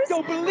 I Butters!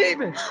 don't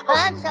believe it. Oh,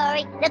 I'm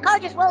sorry. The car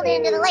just rolled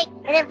into the lake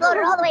and then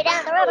floated all the way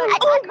down the river. I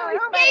tried calling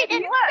home, but it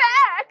didn't work.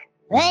 Back!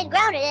 I ain't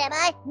grounded, am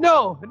I?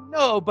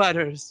 No,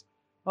 Butters.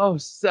 Oh,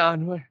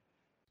 son.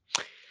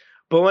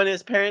 But when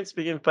his parents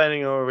begin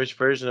fighting over which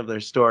version of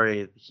their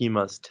story he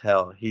must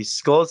tell, he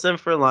scolds them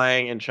for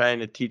lying and trying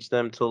to teach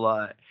him to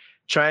lie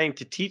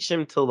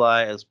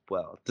as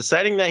well.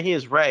 Deciding that he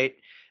is right,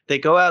 they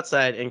go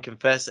outside and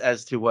confess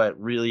as to what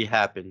really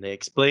happened. They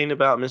explain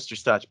about Mr.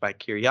 Stotch by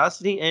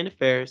curiosity and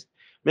affairs,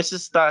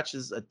 Mrs.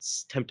 Stotch's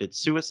attempted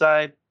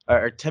suicide,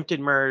 or attempted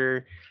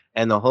murder,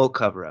 and the whole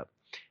cover-up.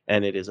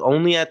 And it is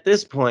only at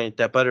this point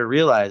that Butter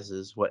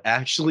realizes what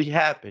actually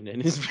happened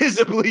and is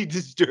visibly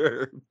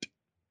disturbed.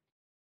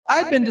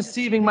 I'd been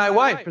deceiving my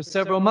wife for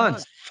several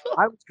months.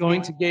 I was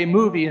going to gay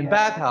movie and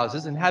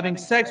bathhouses and having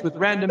sex with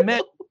random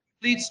men,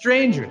 complete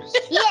strangers.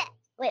 Yeah.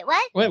 Wait,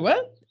 what? Wait,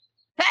 what?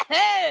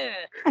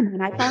 And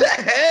when I found out,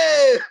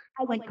 I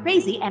went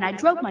crazy and I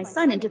drove my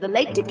son into the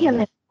lake to kill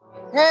him.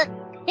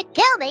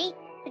 Kill me?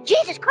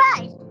 Jesus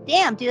Christ.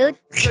 Damn, dude.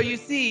 So you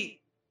see,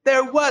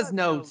 there was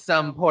no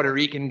some Puerto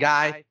Rican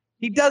guy.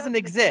 He doesn't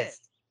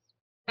exist.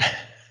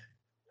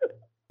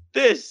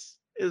 This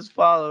is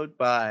followed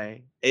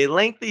by a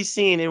lengthy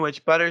scene in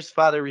which Butter's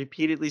father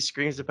repeatedly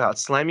screams about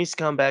slimy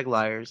scumbag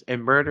liars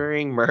and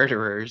murdering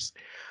murderers,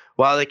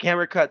 while the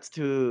camera cuts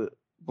to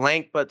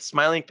blank but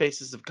smiling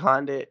faces of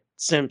Condit,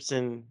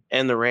 Simpson,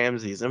 and the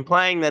Ramseys,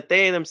 implying that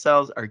they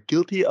themselves are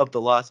guilty of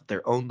the loss of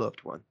their own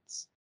loved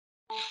ones.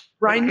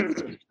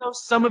 Brian,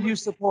 some of you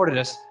supported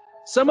us.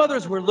 Some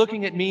others were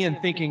looking at me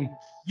and thinking,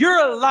 "You're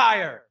a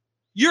liar!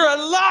 You're a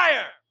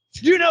liar!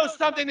 You know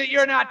something that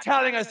you're not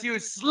telling us, you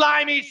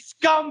slimy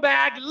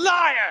scumbag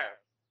liar!"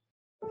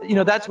 You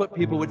know, that's what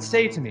people would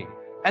say to me.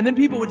 And then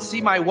people would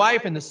see my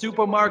wife in the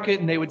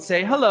supermarket and they would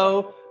say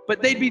hello,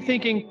 but they'd be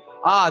thinking,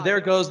 there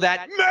goes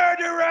that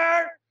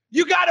murderer!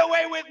 You got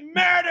away with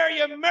murder,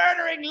 you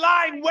murdering,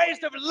 lying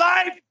waste of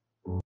life!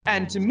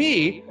 And to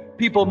me,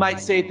 people might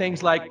say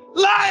things like,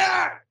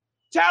 "Liar!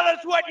 Tell us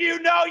what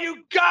you know,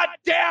 you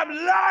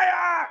goddamn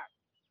liar!"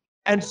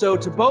 And so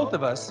to both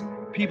of us,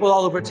 people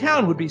all over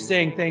town would be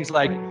saying things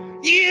like,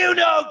 "You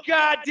know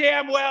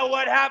goddamn well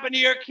what happened to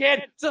your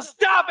kid, so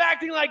stop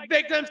acting like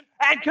victims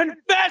and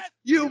confess,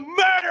 you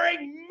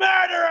murdering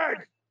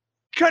murderers!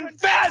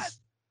 Confess!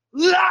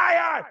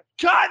 Liar!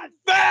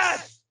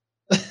 Confess!"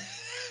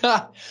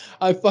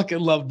 I fucking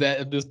love that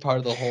in this part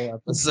of the whole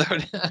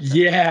episode.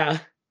 Yeah.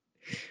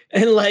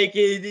 And like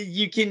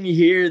you can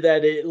hear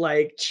that it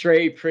like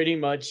Trey pretty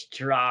much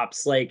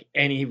drops like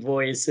any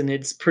voice, and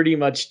it's pretty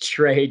much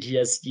Trey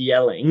just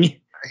yelling.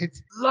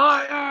 It's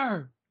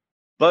liar.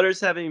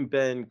 Butters, having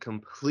been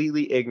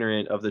completely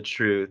ignorant of the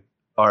truth,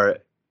 are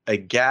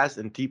aghast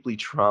and deeply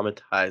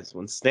traumatized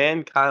when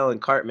Stan, Kyle,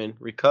 and Cartman,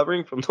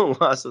 recovering from the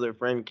loss of their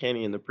friend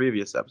Kenny in the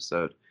previous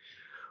episode,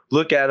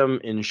 look at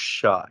him in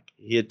shock.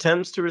 He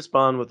attempts to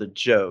respond with a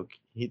joke.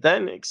 He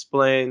then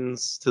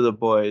explains to the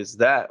boys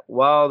that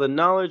while the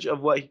knowledge of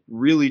what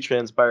really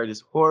transpired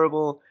is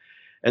horrible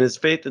and his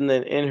faith in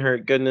the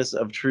inherent goodness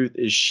of truth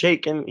is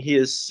shaken, he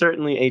is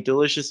certainly a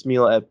delicious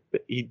meal at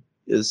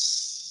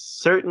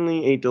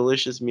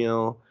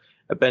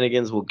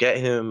Bennigan's will get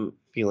him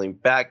feeling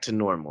back to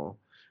normal.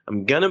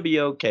 "I'm gonna be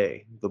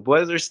okay." The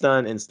boys are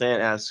stunned and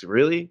Stan asks,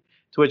 "Really?"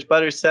 To which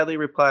Butters sadly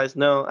replies,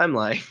 "No, I'm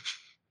lying."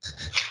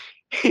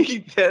 He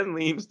then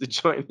leaves to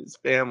join his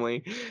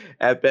family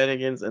at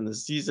Bennigan's, and the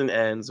season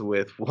ends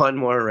with one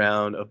more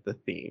round of the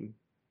theme.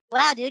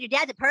 Wow, dude, your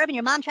dad's a perv and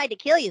your mom tried to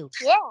kill you.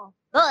 Yeah.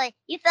 Boy,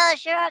 you fellas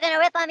sure are gonna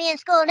rip on me in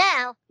school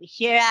now. We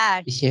sure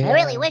are. I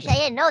really wish I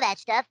didn't know that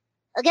stuff.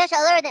 I guess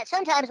I learned that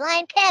sometimes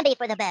lying can be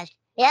for the best.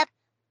 Yep.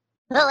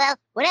 Oh well,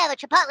 when I have a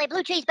Chipotle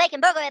blue cheese bacon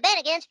burger at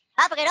Bennigan's,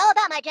 I'll forget all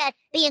about my dad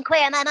being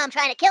queer and my mom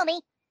trying to kill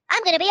me.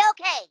 I'm gonna be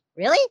okay.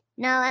 Really?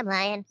 No, I'm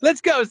lying. Let's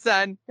go,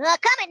 son. Well,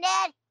 coming,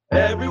 Dad.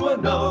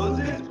 Everyone knows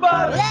it's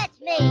Butters. That's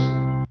me.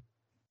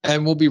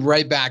 And we'll be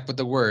right back with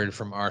the word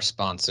from our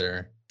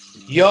sponsor.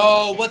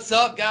 Yo, what's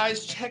up,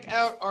 guys? Check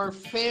out our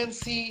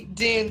fancy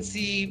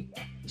dancy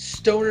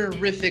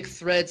stonerific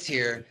threads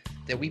here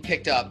that we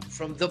picked up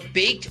from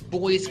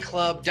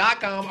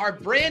thebakedboysclub.com, our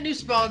brand new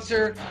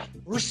sponsor.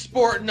 We're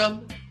sporting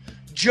them.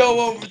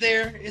 Joe over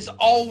there is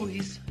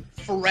always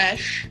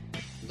fresh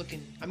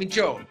looking. I mean,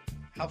 Joe,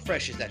 how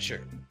fresh is that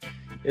shirt?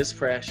 It's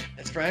fresh.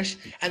 It's fresh.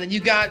 And then you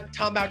got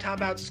Tom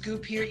Bout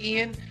Scoop here,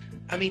 Ian.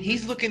 I mean,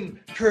 he's looking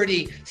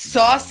pretty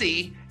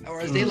saucy, or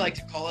as they like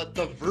to call it,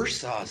 the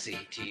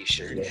Versaucy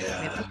t-shirt. Yeah.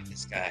 I mean, look at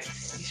this guy.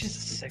 He's just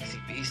a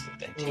sexy beast with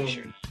that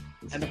t-shirt.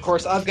 And of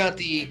course, I've got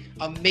the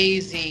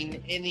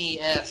amazing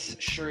NES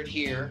shirt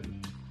here.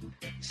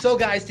 So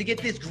guys, to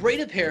get this great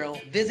apparel,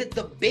 visit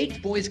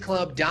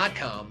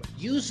thebakedboysclub.com,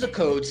 use the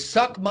code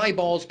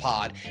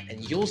SuckMyBallsPod,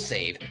 and you'll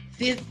save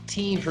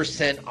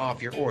 15%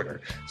 off your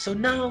order. So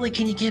not only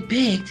can you get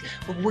baked,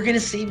 but we're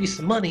gonna save you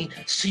some money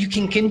so you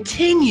can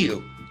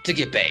continue to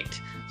get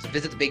baked. So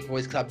visit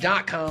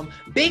thebakedboysclub.com,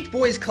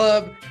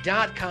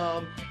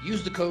 bakedboysclub.com,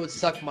 use the code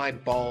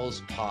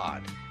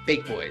SuckMyBallsPod.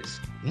 Baked Boys,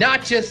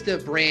 not just a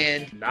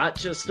brand. Not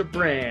just a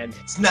brand.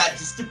 It's not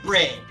just a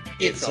brand.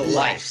 It's a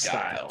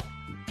lifestyle.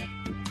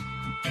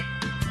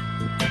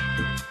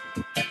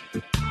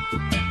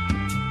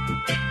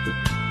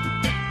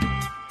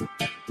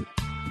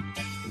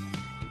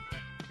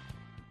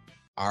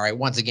 All right,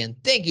 once again,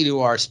 thank you to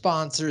our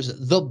sponsors,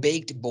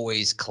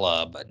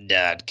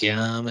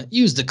 thebakedboysclub.com.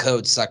 Use the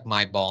code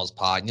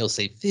SuckMyBallsPod and you'll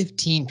save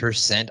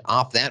 15%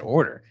 off that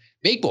order.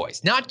 Baked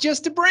Boys, not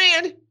just a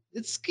brand,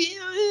 it's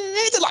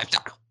a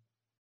lifestyle.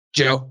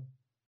 Joe,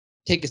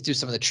 take us through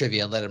some of the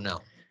trivia and let them know.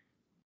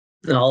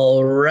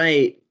 All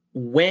right.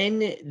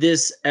 When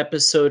this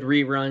episode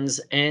reruns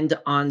and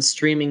on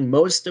streaming,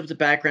 most of the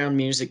background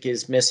music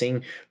is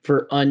missing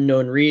for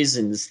unknown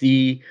reasons.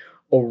 The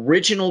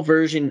original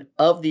version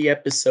of the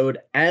episode,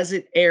 as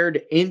it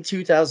aired in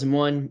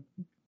 2001,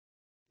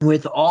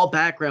 with all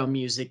background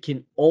music,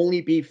 can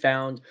only be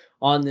found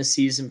on the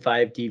season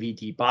 5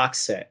 DVD box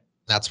set.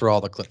 That's where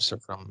all the clips are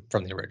from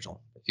the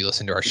original. If you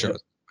listen to our show.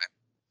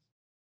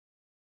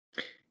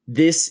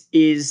 This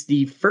is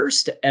the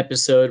first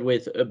episode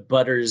with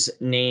Butters'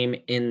 name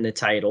in the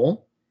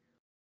title.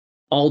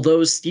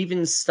 Although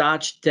Steven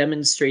Stotch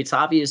demonstrates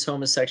obvious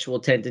homosexual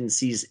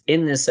tendencies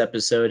in this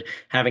episode,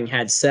 having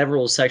had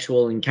several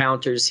sexual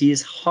encounters, he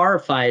is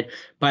horrified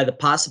by the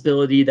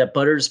possibility that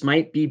Butters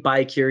might be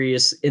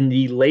bi-curious in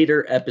the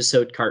later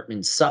episode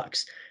Cartman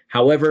Sucks.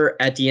 However,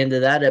 at the end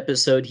of that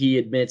episode, he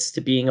admits to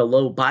being a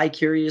little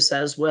bi-curious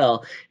as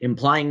well,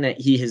 implying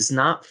that he has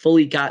not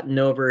fully gotten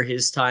over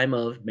his time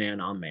of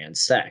man-on-man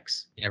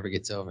sex. He never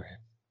gets over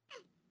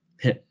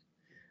it.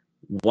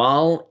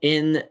 While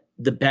in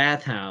the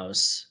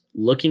bathhouse,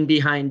 looking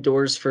behind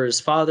doors for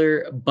his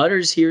father,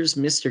 Butters hears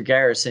Mr.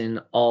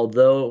 Garrison,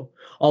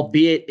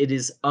 albeit it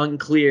is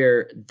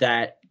unclear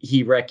that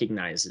he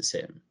recognizes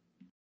him.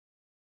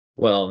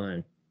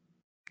 Well,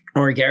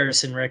 or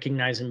Garrison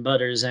recognizing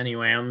Butters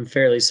anyway. I'm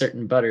fairly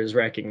certain Butters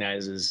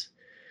recognizes.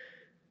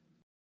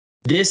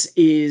 This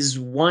is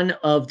one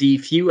of the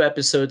few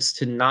episodes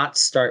to not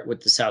start with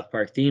the South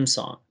Park theme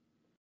song.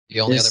 The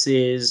only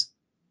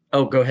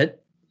Oh, go ahead.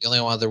 The only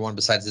other one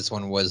besides this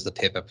one was the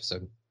Pip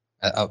episode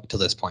up to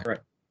this point.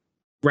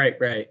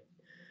 Right.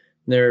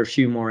 There are a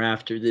few more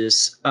after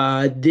this.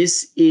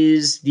 This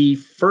is the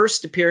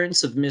first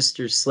appearance of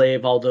Mr.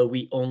 Slave, although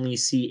we only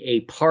see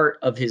a part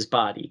of his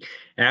body.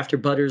 After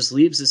Butters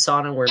leaves the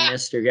sauna where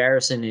Mr.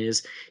 Garrison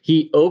is,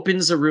 he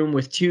opens a room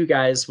with two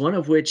guys, one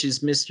of which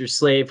is Mr.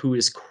 Slave, who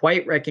is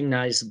quite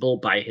recognizable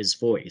by his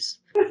voice.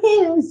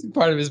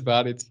 Part of his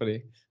body, it's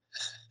funny.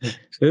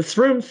 This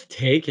room's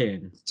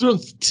taken. This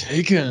room's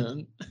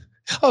taken.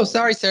 Oh,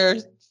 sorry, sir.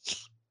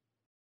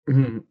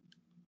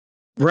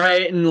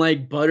 Right,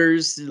 and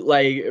Butters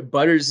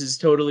is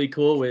totally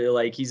cool with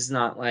it. He's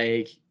not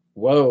like,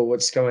 whoa,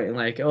 what's going,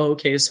 oh,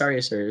 okay,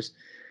 sorry, sirs.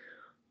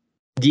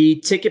 The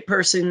ticket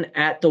person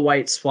at the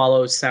White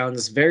Swallow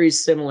sounds very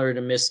similar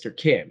to Mr.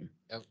 Kim.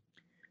 Yep.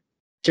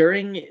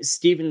 During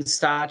Steven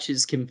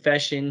Stotch's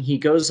confession, he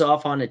goes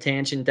off on a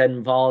tangent that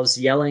involves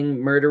yelling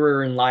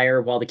murderer and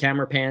liar while the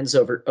camera pans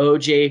over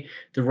OJ,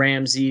 the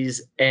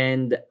Ramseys,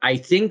 and I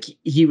think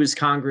he was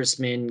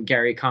Congressman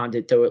Gary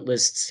Condit, though it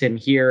lists him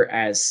here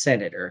as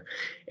Senator.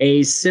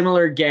 A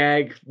similar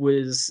gag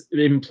was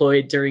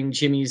employed during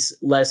Jimmy's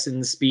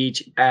lesson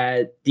speech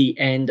at the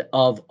end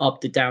of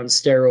Up the Down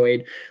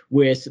Steroid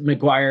with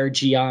McGuire,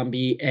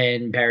 Giambi,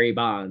 and Barry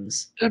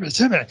Bonds. Jimmy. That's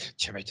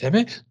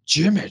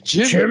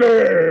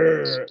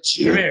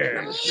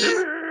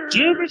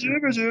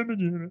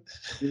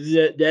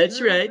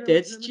right.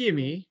 That's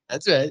Jimmy.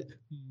 That's right.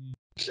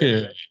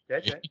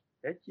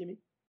 That's Jimmy.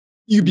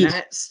 You be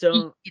Matt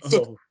Stone.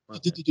 You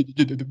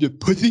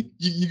pussy.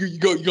 You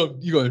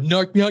gonna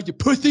knock me out, you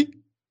pussy.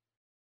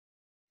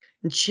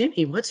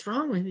 Jimmy, what's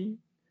wrong with you?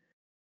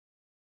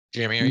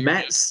 Jimmy, are you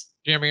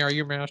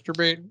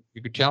masturbating?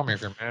 You could tell me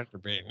if you're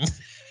masturbating.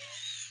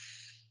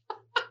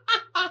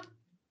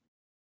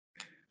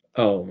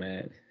 Oh,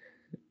 man.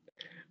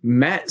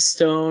 Matt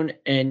Stone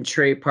and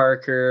Trey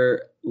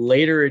Parker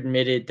later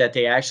admitted that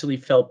they actually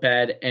felt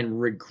bad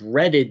and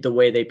regretted the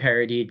way they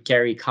parodied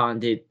Gary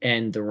Condit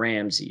and the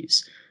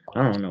Ramseys.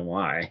 I don't know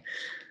why.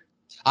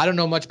 I don't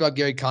know much about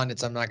Gary Condit,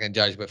 so I'm not going to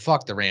judge, but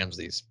fuck the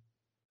Ramseys.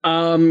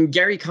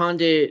 Gary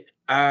Condit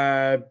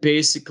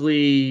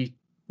basically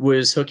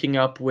was hooking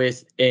up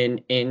with an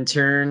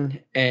intern,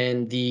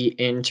 and the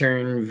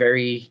intern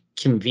very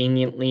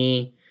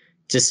conveniently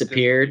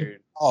disappeared.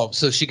 Oh,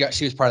 so she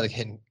was part of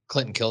the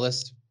Clinton kill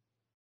list?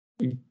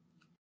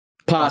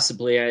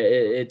 Possibly.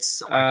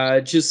 It's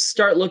just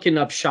start looking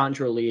up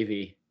Chandra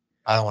Levy.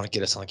 I don't want to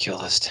get us on the kill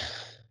list.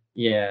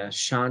 Yeah,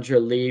 Chandra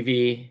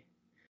Levy.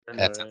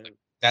 That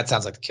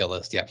sounds like the kill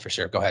list. Yeah, for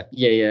sure. Go ahead.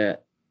 Yeah.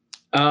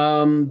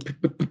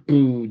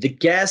 The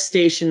gas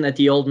station that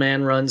the old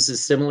man runs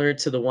is similar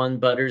to the one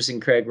Butters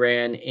and Craig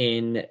ran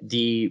into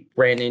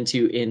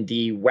in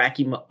the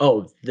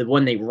the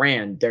one they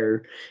ran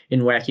there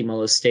in Wacky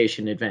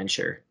Molestation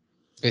Adventure.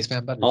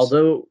 Spaceman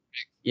Butters.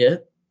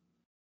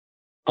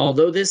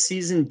 Although this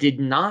season did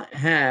not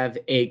have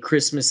a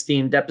Christmas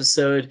themed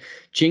episode,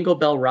 Jingle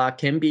Bell Rock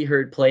can be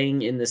heard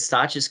playing in the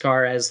Stotch's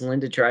car as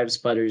Linda drives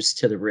Butters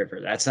to the river.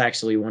 That's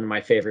actually one of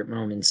my favorite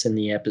moments in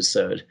the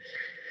episode.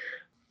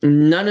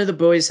 None of the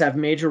boys have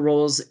major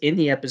roles in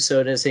the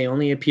episode as they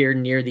only appear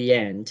near the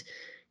end.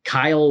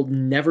 Kyle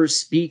never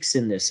speaks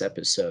in this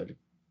episode.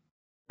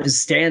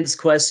 Stan's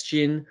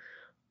question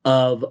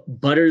of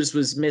Butters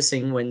was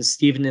missing when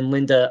Steven and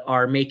Linda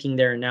are making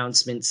their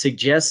announcement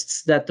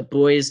suggests that the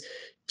boys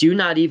do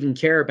not even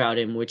care about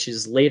him, which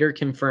is later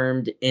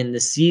confirmed in the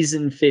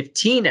season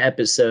 15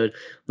 episode,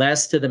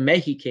 Last to the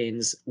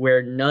Mexicans,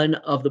 where none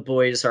of the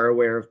boys are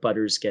aware of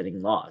Butters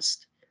getting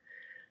lost.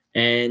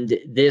 And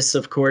this,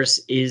 of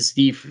course, is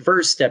the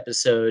first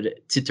episode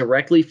to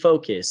directly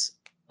focus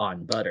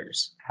on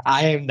Butters.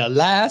 I am the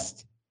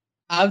last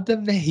of the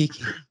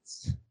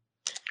Mexicans.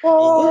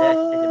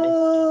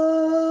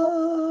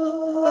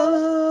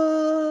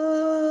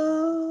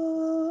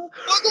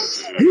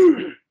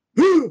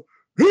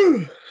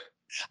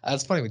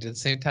 That's funny. We did it at the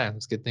same time.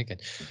 It's good thinking.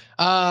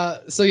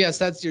 So yes,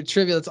 that's your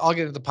trivia. Let's all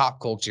get into the pop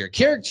culture.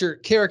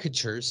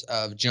 Caricatures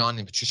of John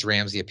and Patricia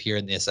Ramsey appear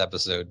in this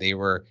episode. They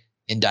were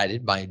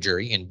indicted by a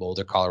jury in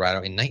Boulder, Colorado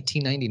in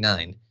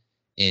 1999.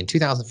 In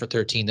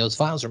 2013, those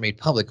files were made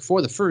public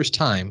for the first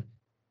time.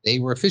 They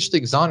were officially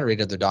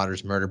exonerated of their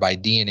daughter's murder by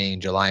DNA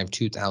in July of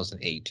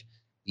 2008.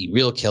 The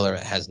real killer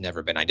has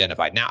never been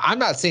identified. Now, I'm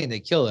not saying they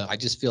killed him. I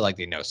just feel like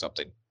they know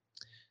something.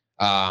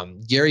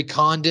 Gary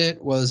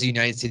Condit was a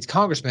United States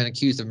congressman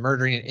accused of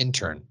murdering an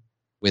intern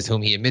with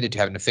whom he admitted to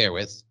having an affair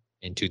with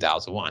in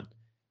 2001.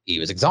 He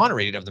was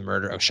exonerated of the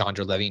murder of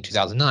Chandra Levy in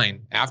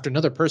 2009 after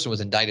another person was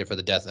indicted for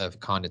the death of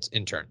Condit's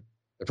intern.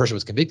 The person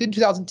was convicted in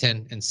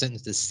 2010 and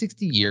sentenced to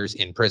 60 years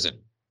in prison.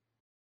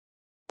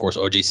 Of course,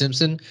 O.J.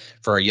 Simpson,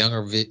 for our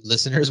younger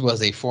listeners,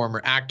 was a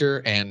former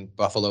actor and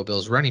Buffalo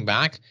Bills running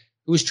back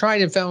who was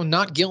tried and found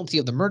not guilty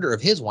of the murder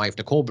of his wife,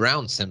 Nicole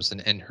Brown Simpson,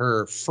 and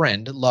her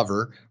friend,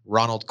 lover,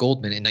 Ronald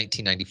Goldman, in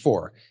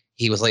 1994.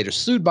 He was later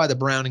sued by the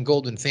Brown and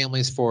Goldman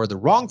families for the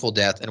wrongful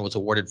death and was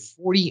awarded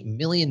 $40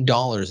 million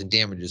in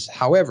damages.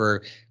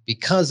 However,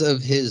 because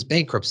of his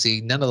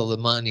bankruptcy, none of the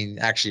money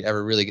actually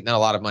ever really, not a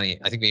lot of money.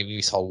 I think maybe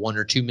we saw $1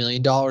 or $2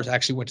 million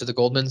actually went to the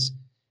Goldmans.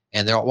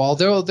 And while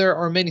there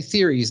are many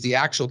theories, the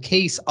actual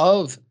case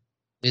of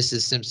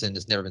Mrs. Simpson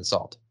has never been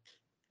solved.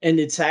 And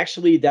it's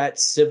actually that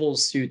civil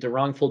suit, the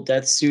wrongful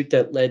death suit,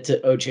 that led to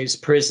OJ's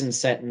prison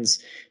sentence,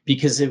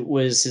 because it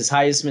was his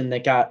Heisman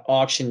that got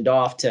auctioned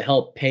off to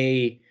help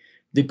pay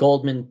the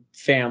Goldman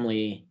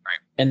family. Right.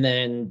 And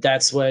then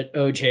that's what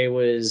OJ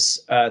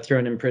was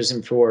thrown in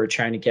prison for,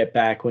 trying to get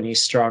back when he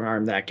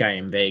strong-armed that guy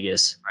in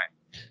Vegas. Right.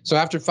 So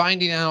after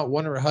finding out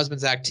one of her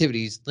husband's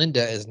activities,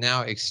 Linda is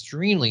now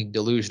extremely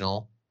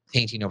delusional,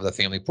 painting over the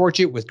family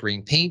portrait with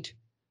green paint.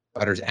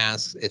 Butters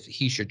asks if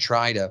he should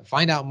try to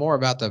find out more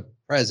about the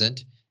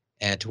present,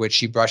 and to which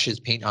she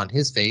brushes paint on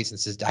his face and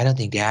says, "I don't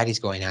think Daddy's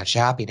going out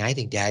shopping. I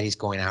think Daddy's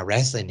going out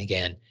wrestling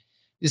again."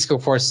 This,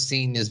 of course,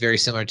 scene is very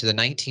similar to the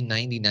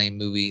 1999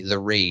 movie The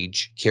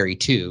Rage, Carrie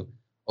 2,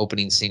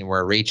 opening scene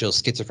where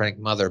Rachel's schizophrenic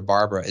mother,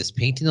 Barbara, is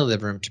painting the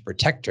living room to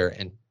protect her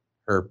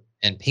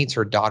and paints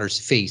her daughter's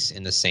face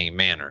in the same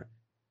manner.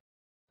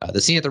 The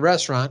scene at the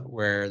restaurant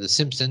where the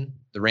Simpson,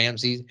 the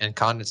Ramseys, and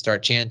Condit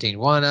start chanting,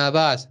 one of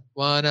us,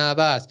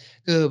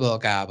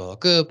 Gooble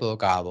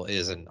Gobble,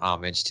 is an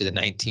homage to the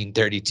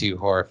 1932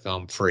 horror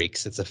film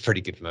Freaks. It's a pretty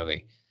good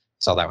movie.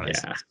 Saw that one in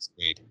sixth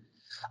grade.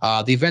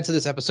 The events of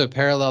this episode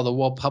parallel the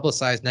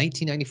well-publicized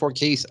 1994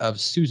 case of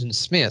Susan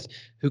Smith,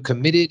 who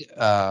committed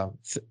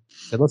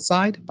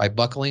filicide by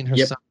buckling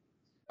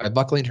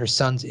her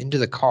sons into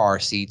the car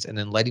seats and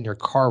then letting her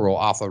car roll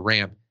off a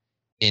ramp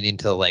and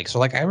into the lake.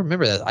 So, I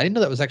remember that. I didn't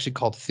know that was actually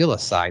called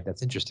filicide.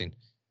 That's interesting.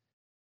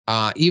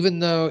 Even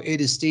though it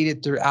is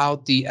stated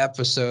throughout the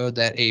episode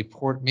that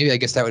maybe I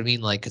guess that would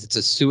mean because it's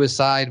a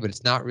suicide, but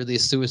it's not really a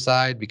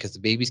suicide because the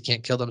babies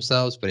can't kill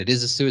themselves, but it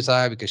is a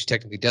suicide because she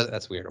technically does it.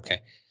 That's weird.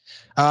 Okay.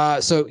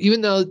 So even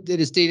though it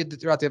is stated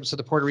that throughout the episode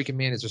the Puerto Rican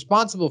man is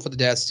responsible for the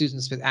death,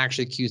 Susan Smith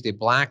actually accused a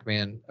black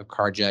man of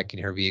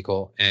carjacking her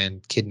vehicle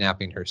and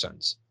kidnapping her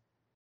sons.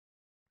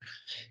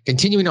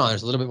 Continuing on,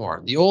 there's a little bit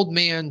more. The old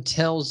man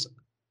tells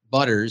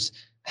Butters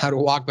how to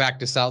walk back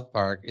to South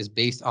Park is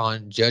based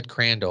on Judd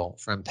Crandall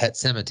from Pet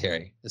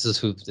Sematary. This is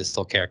who this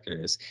whole character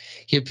is.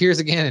 He appears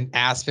again in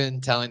Aspen,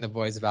 telling the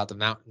boys about the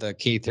mountain, the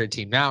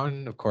K-13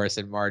 mountain, of course,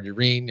 in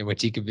Margarine, in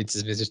which he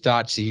convinces Mr.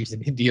 Stott to use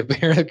an India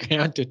bear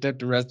ground to attempt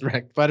to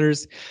resurrect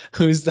Butters,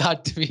 who's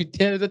thought to be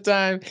dead at the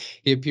time.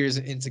 He appears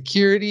in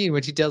Insecurity, in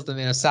which he tells the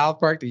man of South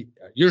Park that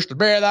used to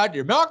bear that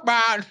your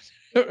milkman.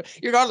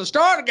 You go to the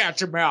store to get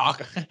your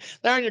milk.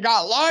 Then you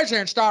got lazy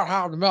and start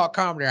having the milk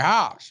come to your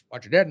house.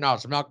 What you didn't know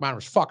is the milkman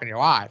was fucking your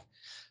wife.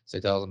 So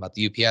he tells them about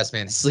the UPS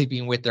man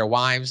sleeping with their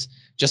wives.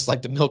 just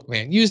like the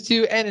milkman used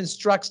to, and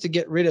instructs to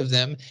get rid of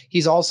them.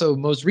 He's also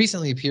most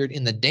recently appeared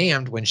in The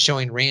Damned when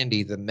showing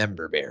Randy the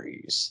member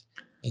berries.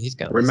 And he's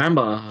gonna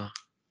Remember,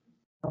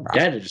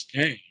 Dad is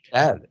dead.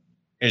 Dad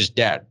is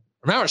dead.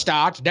 Remember,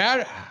 Starch,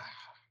 Dad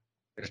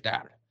is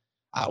dead.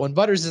 When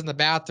Butters is in the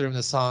bathroom,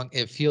 the song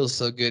 "It Feels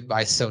So Good"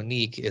 by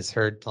Sonique is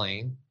heard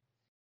playing.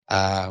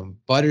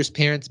 Butters'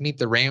 parents meet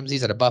the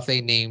Ramseys at a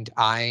buffet named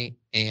I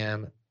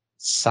Am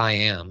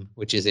Siam,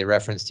 which is a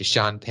reference to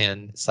Sean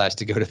Penn /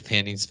 Dakota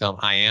Fanning's film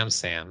I Am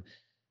Sam,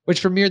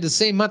 which premiered the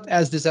same month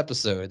as this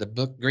episode. The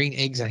book Green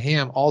Eggs and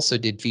Ham also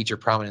did feature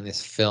prominent in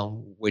this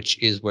film, which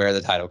is where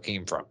the title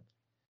came from.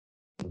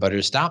 When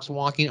Butters stops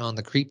walking on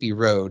the creepy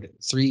road,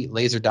 3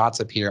 laser dots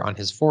appear on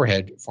his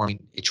forehead,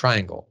 forming a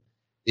triangle.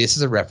 This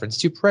is a reference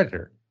to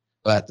Predator,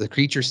 but the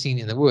creature seen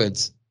in the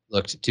woods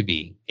looked to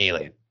be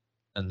alien.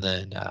 And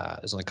then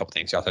there's only a couple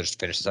things. I'll just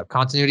finish this up.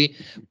 Continuity.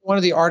 One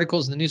of the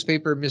articles in the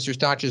newspaper Mr.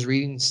 Stotch is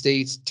reading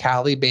states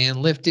Taliban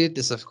lifted.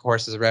 This, of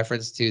course, is a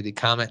reference to the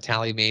comment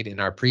Tally made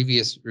in our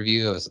previous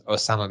review of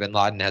Osama bin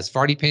Laden has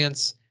farty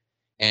pants.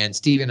 And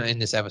Steven in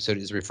this episode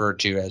is referred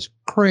to as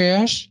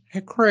Crash.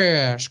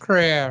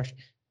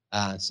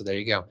 So there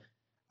you go.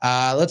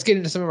 Let's get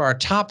into some of our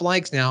top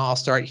likes now. I'll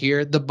start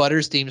here. The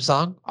Butters theme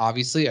song.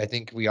 Obviously, I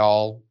think we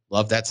all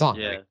love that song.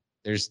 Yeah. Right?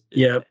 There's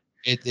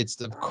It's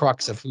the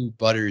crux of who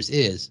Butters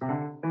is.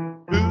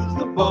 Who's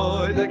the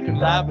boy that can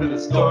laugh at a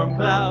storm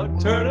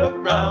cloud, turn a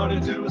frown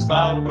into a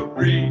smile for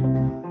free?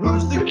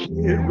 Who's the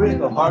kid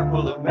with a heart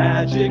full of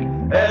magic?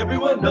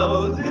 Everyone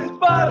knows it's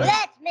Butters.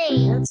 That's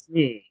me. That's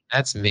me.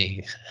 That's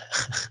me.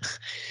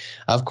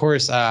 Of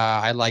course,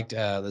 I liked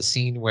the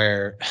scene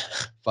where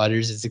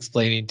Butters is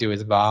explaining to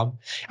his mom.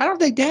 I don't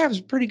think Dad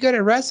was pretty good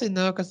at wrestling,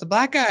 though, because the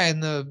black guy in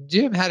the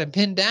gym had him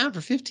pinned down for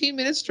 15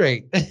 minutes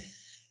straight.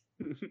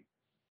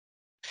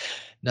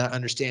 Not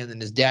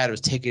understanding his dad was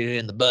taking it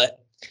in the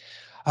butt.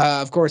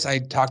 Of course,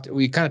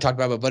 we kind of talked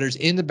about Butters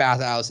in the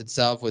bathhouse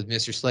itself with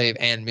Mr. Slave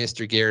and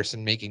Mr.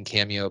 Garrison making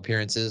cameo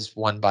appearances,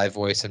 one by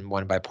voice and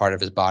one by part of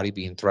his body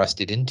being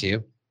thrusted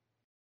into.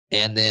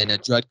 And then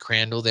Judd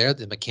Crandall there,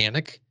 the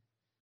mechanic.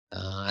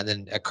 And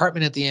then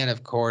Cartman at the end,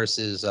 of course,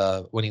 is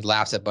when he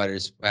laughs at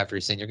Butters after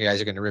he's saying, "You guys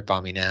are going to rip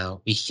on me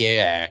now."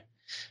 Yeah.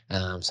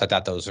 So I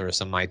thought those were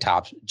some of my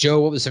tops.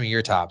 Joe, what was some of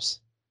your tops?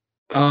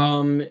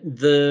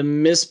 The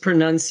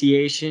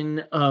mispronunciation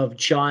of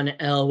John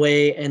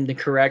Elway and the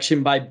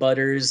correction by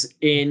Butters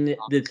in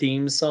the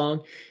theme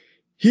song.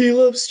 He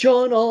loves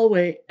John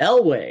Elway.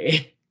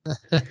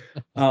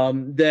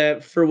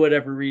 That for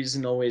whatever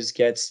reason always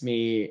gets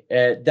me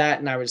at that.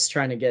 And I was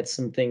trying to get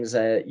some things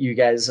that you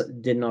guys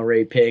didn't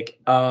already pick.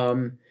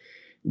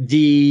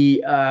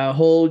 The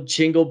whole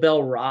Jingle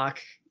Bell Rock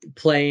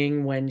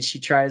playing when she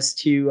tries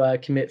to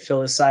commit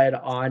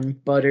filicide on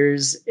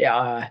Butters.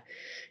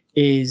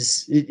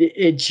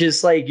 It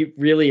just like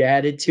really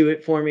added to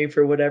it for me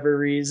for whatever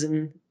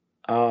reason.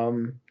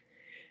 And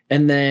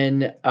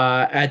then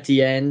at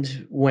the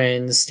end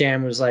when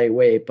Stan was like,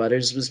 "Wait,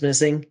 Butters was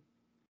missing."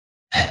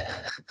 And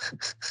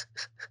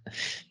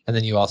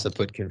then you also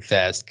put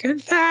confess.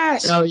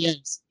 Oh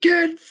yes,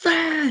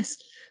 confess,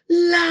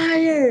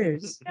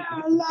 liars.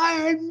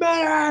 Lying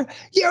murderer.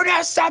 You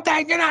know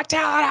something you're not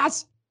telling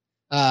us.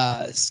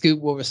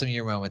 Scoop, what were some of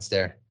your moments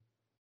there?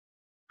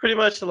 Pretty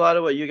much a lot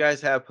of what you guys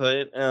have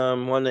put.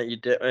 One that you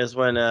did is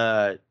when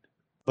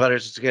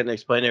Butters is getting to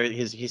explain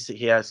everything.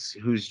 He asks,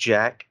 "Who's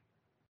Jack?"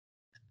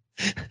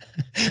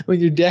 When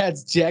your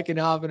dad's jacking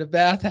off in a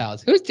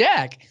bathhouse. Who's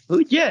Jack?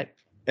 Who's Jack?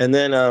 And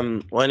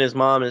then when his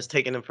mom is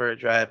taking him for a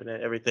drive and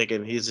everything,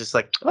 and he's just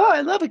like, "Oh,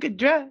 I love a good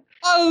drive."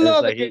 I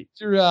love a good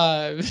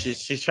drive.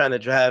 She's trying to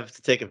drive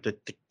to take him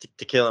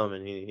to kill him,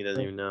 and he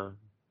doesn't even know.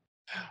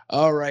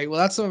 All right. Well,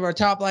 that's some of our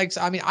top likes.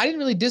 I mean, I didn't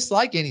really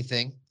dislike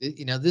anything.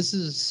 This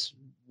is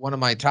one of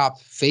my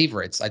top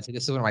favorites. I'd say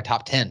this is one of my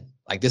top 10.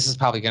 Like this is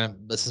probably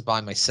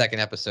my second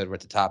episode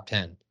with the top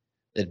 10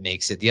 that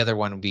makes it. The other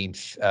one being,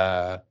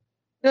 it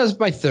was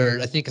my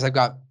third, I think, because I've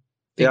got.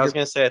 Yeah, I was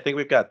gonna say I think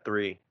we've got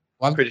 3.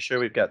 Well, I'm pretty sure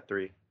we've got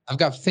 3. I've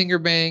got Finger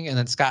Bang and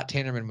then Scott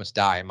Tannerman Must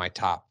Die in my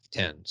top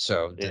 10.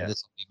 So this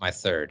will be my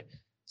third.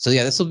 So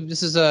yeah, this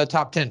is a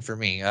top 10 for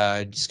me.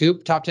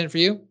 Scoop, top 10 for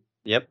you?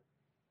 Yep.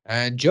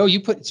 And Joe,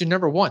 it's your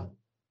number 1.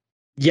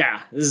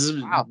 Yeah,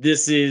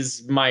 this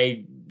is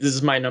my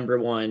number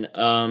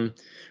 1.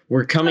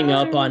 We're coming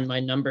up on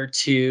my number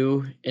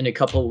 2 in a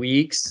couple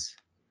weeks.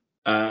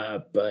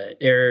 I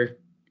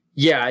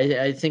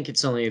think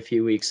it's only a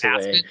few weeks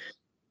away.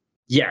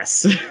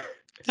 Yes.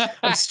 I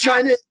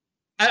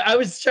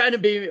was trying to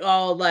be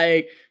all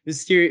like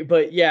mysterious,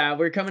 but yeah,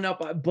 we're coming up.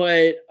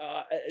 But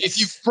if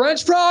you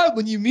French fry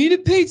when you meet a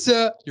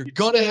pizza, you're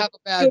gonna have a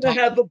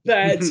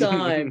bad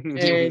time.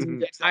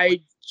 And I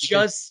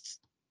just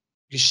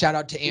shout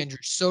out to Andrew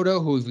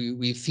Soto, who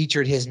we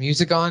featured his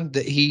music on.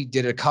 That he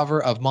did a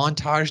cover of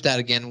Montage that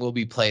again will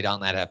be played on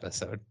that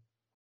episode.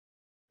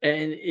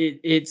 And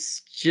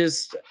it's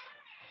just,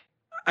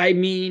 I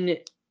mean,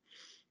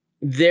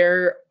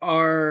 there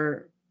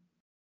are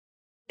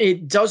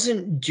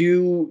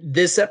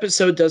this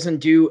episode doesn't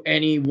do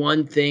any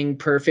one thing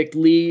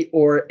perfectly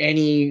or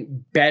any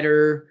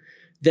better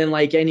than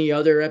like any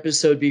other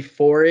episode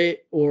before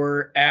it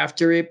or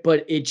after it,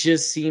 but it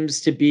just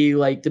seems to be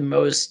like the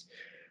most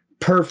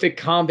perfect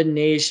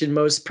combination,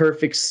 most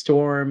perfect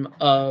storm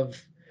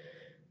of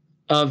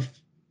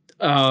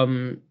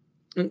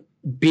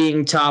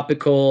being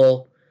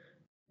topical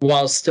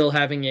while still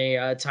having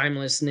a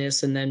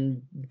timelessness, and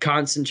then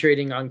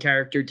concentrating on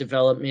character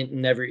development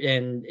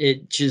and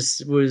it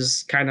just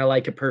was kind of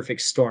like a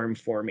perfect storm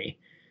for me.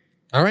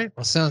 All right.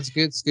 Well, sounds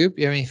good. Scoop,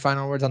 you have any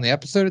final words on the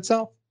episode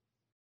itself?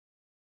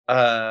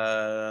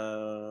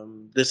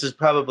 This is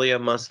probably a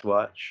must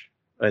watch,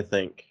 I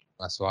think.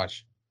 Must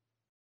watch.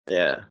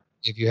 Yeah.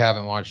 If you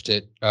haven't watched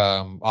it,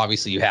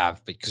 obviously you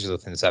have because you're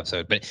listening to this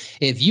episode. But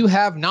if you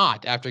have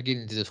not, after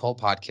getting into this whole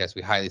podcast,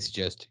 we highly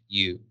suggest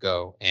you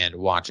go and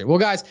watch it. Well,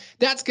 guys,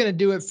 that's going to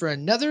do it for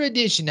another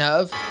edition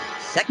of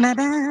Suck my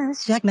balls,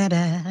 suck my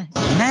balls,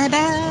 my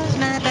balls,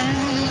 my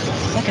balls,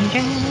 suck 'em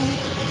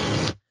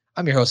dry.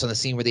 I'm your host on the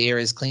scene where the air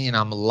is clean and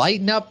I'm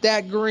lighting up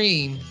that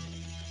green.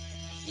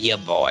 Yeah,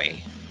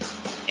 boy.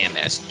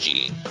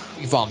 MSG. You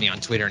can follow me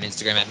on Twitter and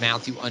Instagram at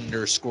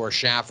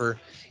Matthew_Schaffer.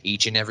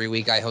 Each and every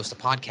week, I host a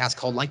podcast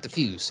called Light the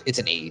Fuse. It's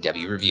an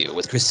AEW review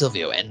with Chris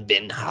Silvio and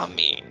Ben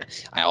Hameen.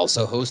 I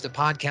also host a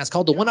podcast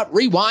called The One Up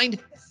Rewind,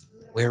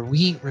 where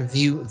we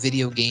review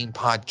video game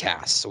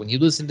podcasts. So when you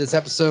listen to this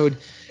episode,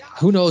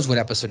 who knows what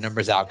episode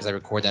number is out because I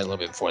record that a little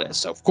bit before this.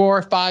 So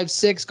 4, 5,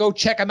 6, go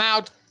check them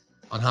out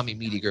on Hameen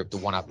Media Group, The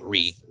One Up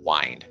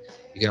Rewind.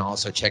 You can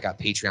also check out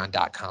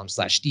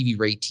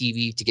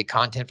patreon.com/StevieRayTV to get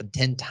content from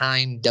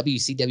 10-time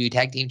WCW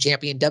Tag Team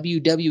Champion,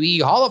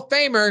 WWE Hall of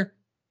Famer,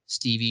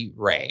 Stevie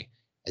Ray,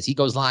 as he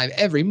goes live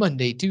every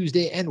Monday,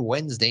 Tuesday, and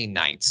Wednesday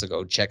night. So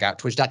go check out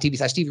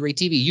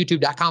twitch.tv/StevieRayTV,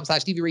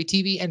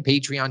 youtube.com/StevieRayTV, and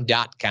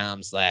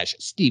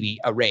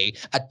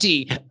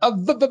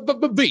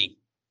patreon.com/StevieRay,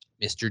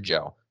 Mr.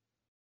 Joe,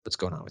 what's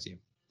going on with you?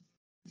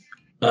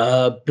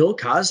 Bill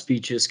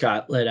Cosby just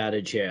got let out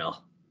of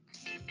jail.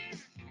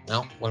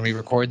 Well, when we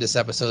record this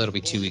episode, it'll be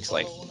 2 weeks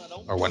late.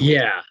 Or 1 week.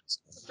 Yeah.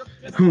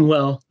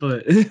 Well,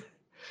 but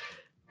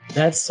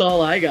that's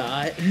all I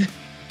got.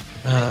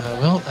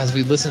 Well, as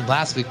we listened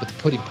last week with the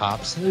pudding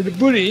pops, the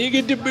pudding, you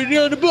get to put it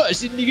on the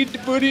bus and you get to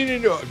put it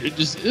in.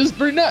 It's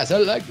pretty nice. I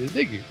like this.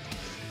 Thank you.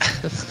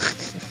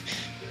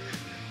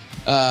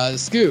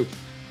 Scoop.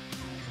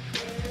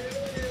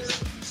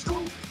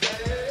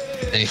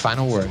 Any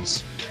final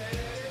words?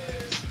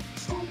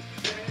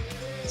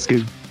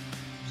 Scoop.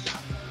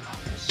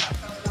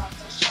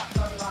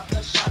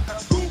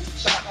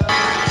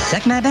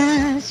 Suck my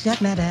balls,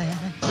 suck my balls,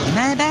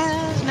 my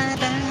balls, my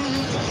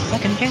balls,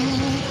 suck 'em dry.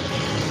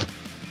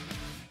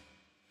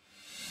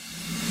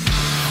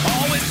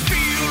 Always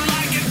feel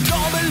like it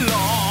don't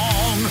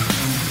belong.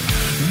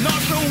 Not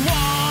sure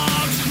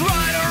what's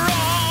right or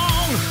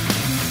wrong.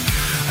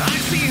 I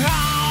see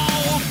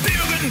how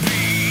you can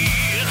be.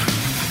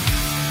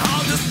 How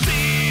the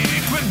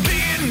secret be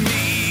in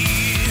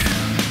me.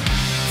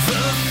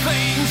 The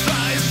things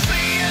I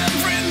see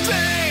every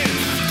day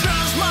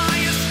turns my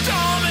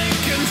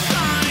stomach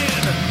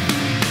inside.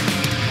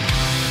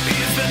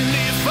 Even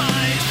if I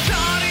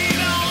shut it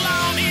all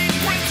out, it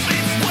brings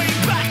its way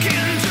back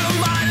into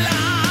my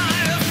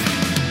life.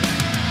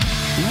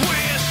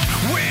 Wish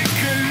we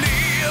could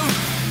live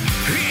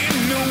in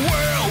a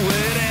world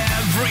where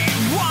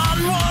everyone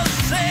was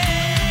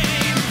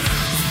sane.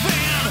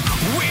 Then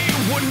we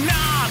would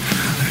not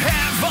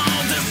have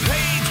all this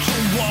hate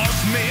towards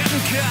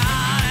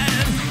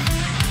mankind.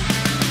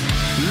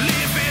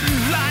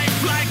 Living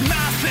life like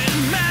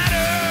nothing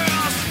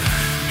matters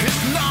is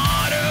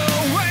not a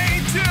way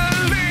to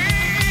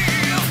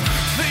live.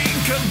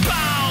 Think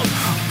about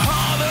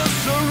others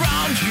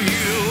around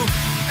you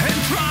and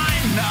try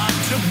not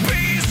to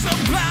be so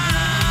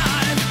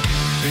blind.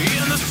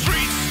 In the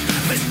streets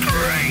they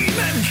scream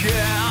and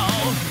yell.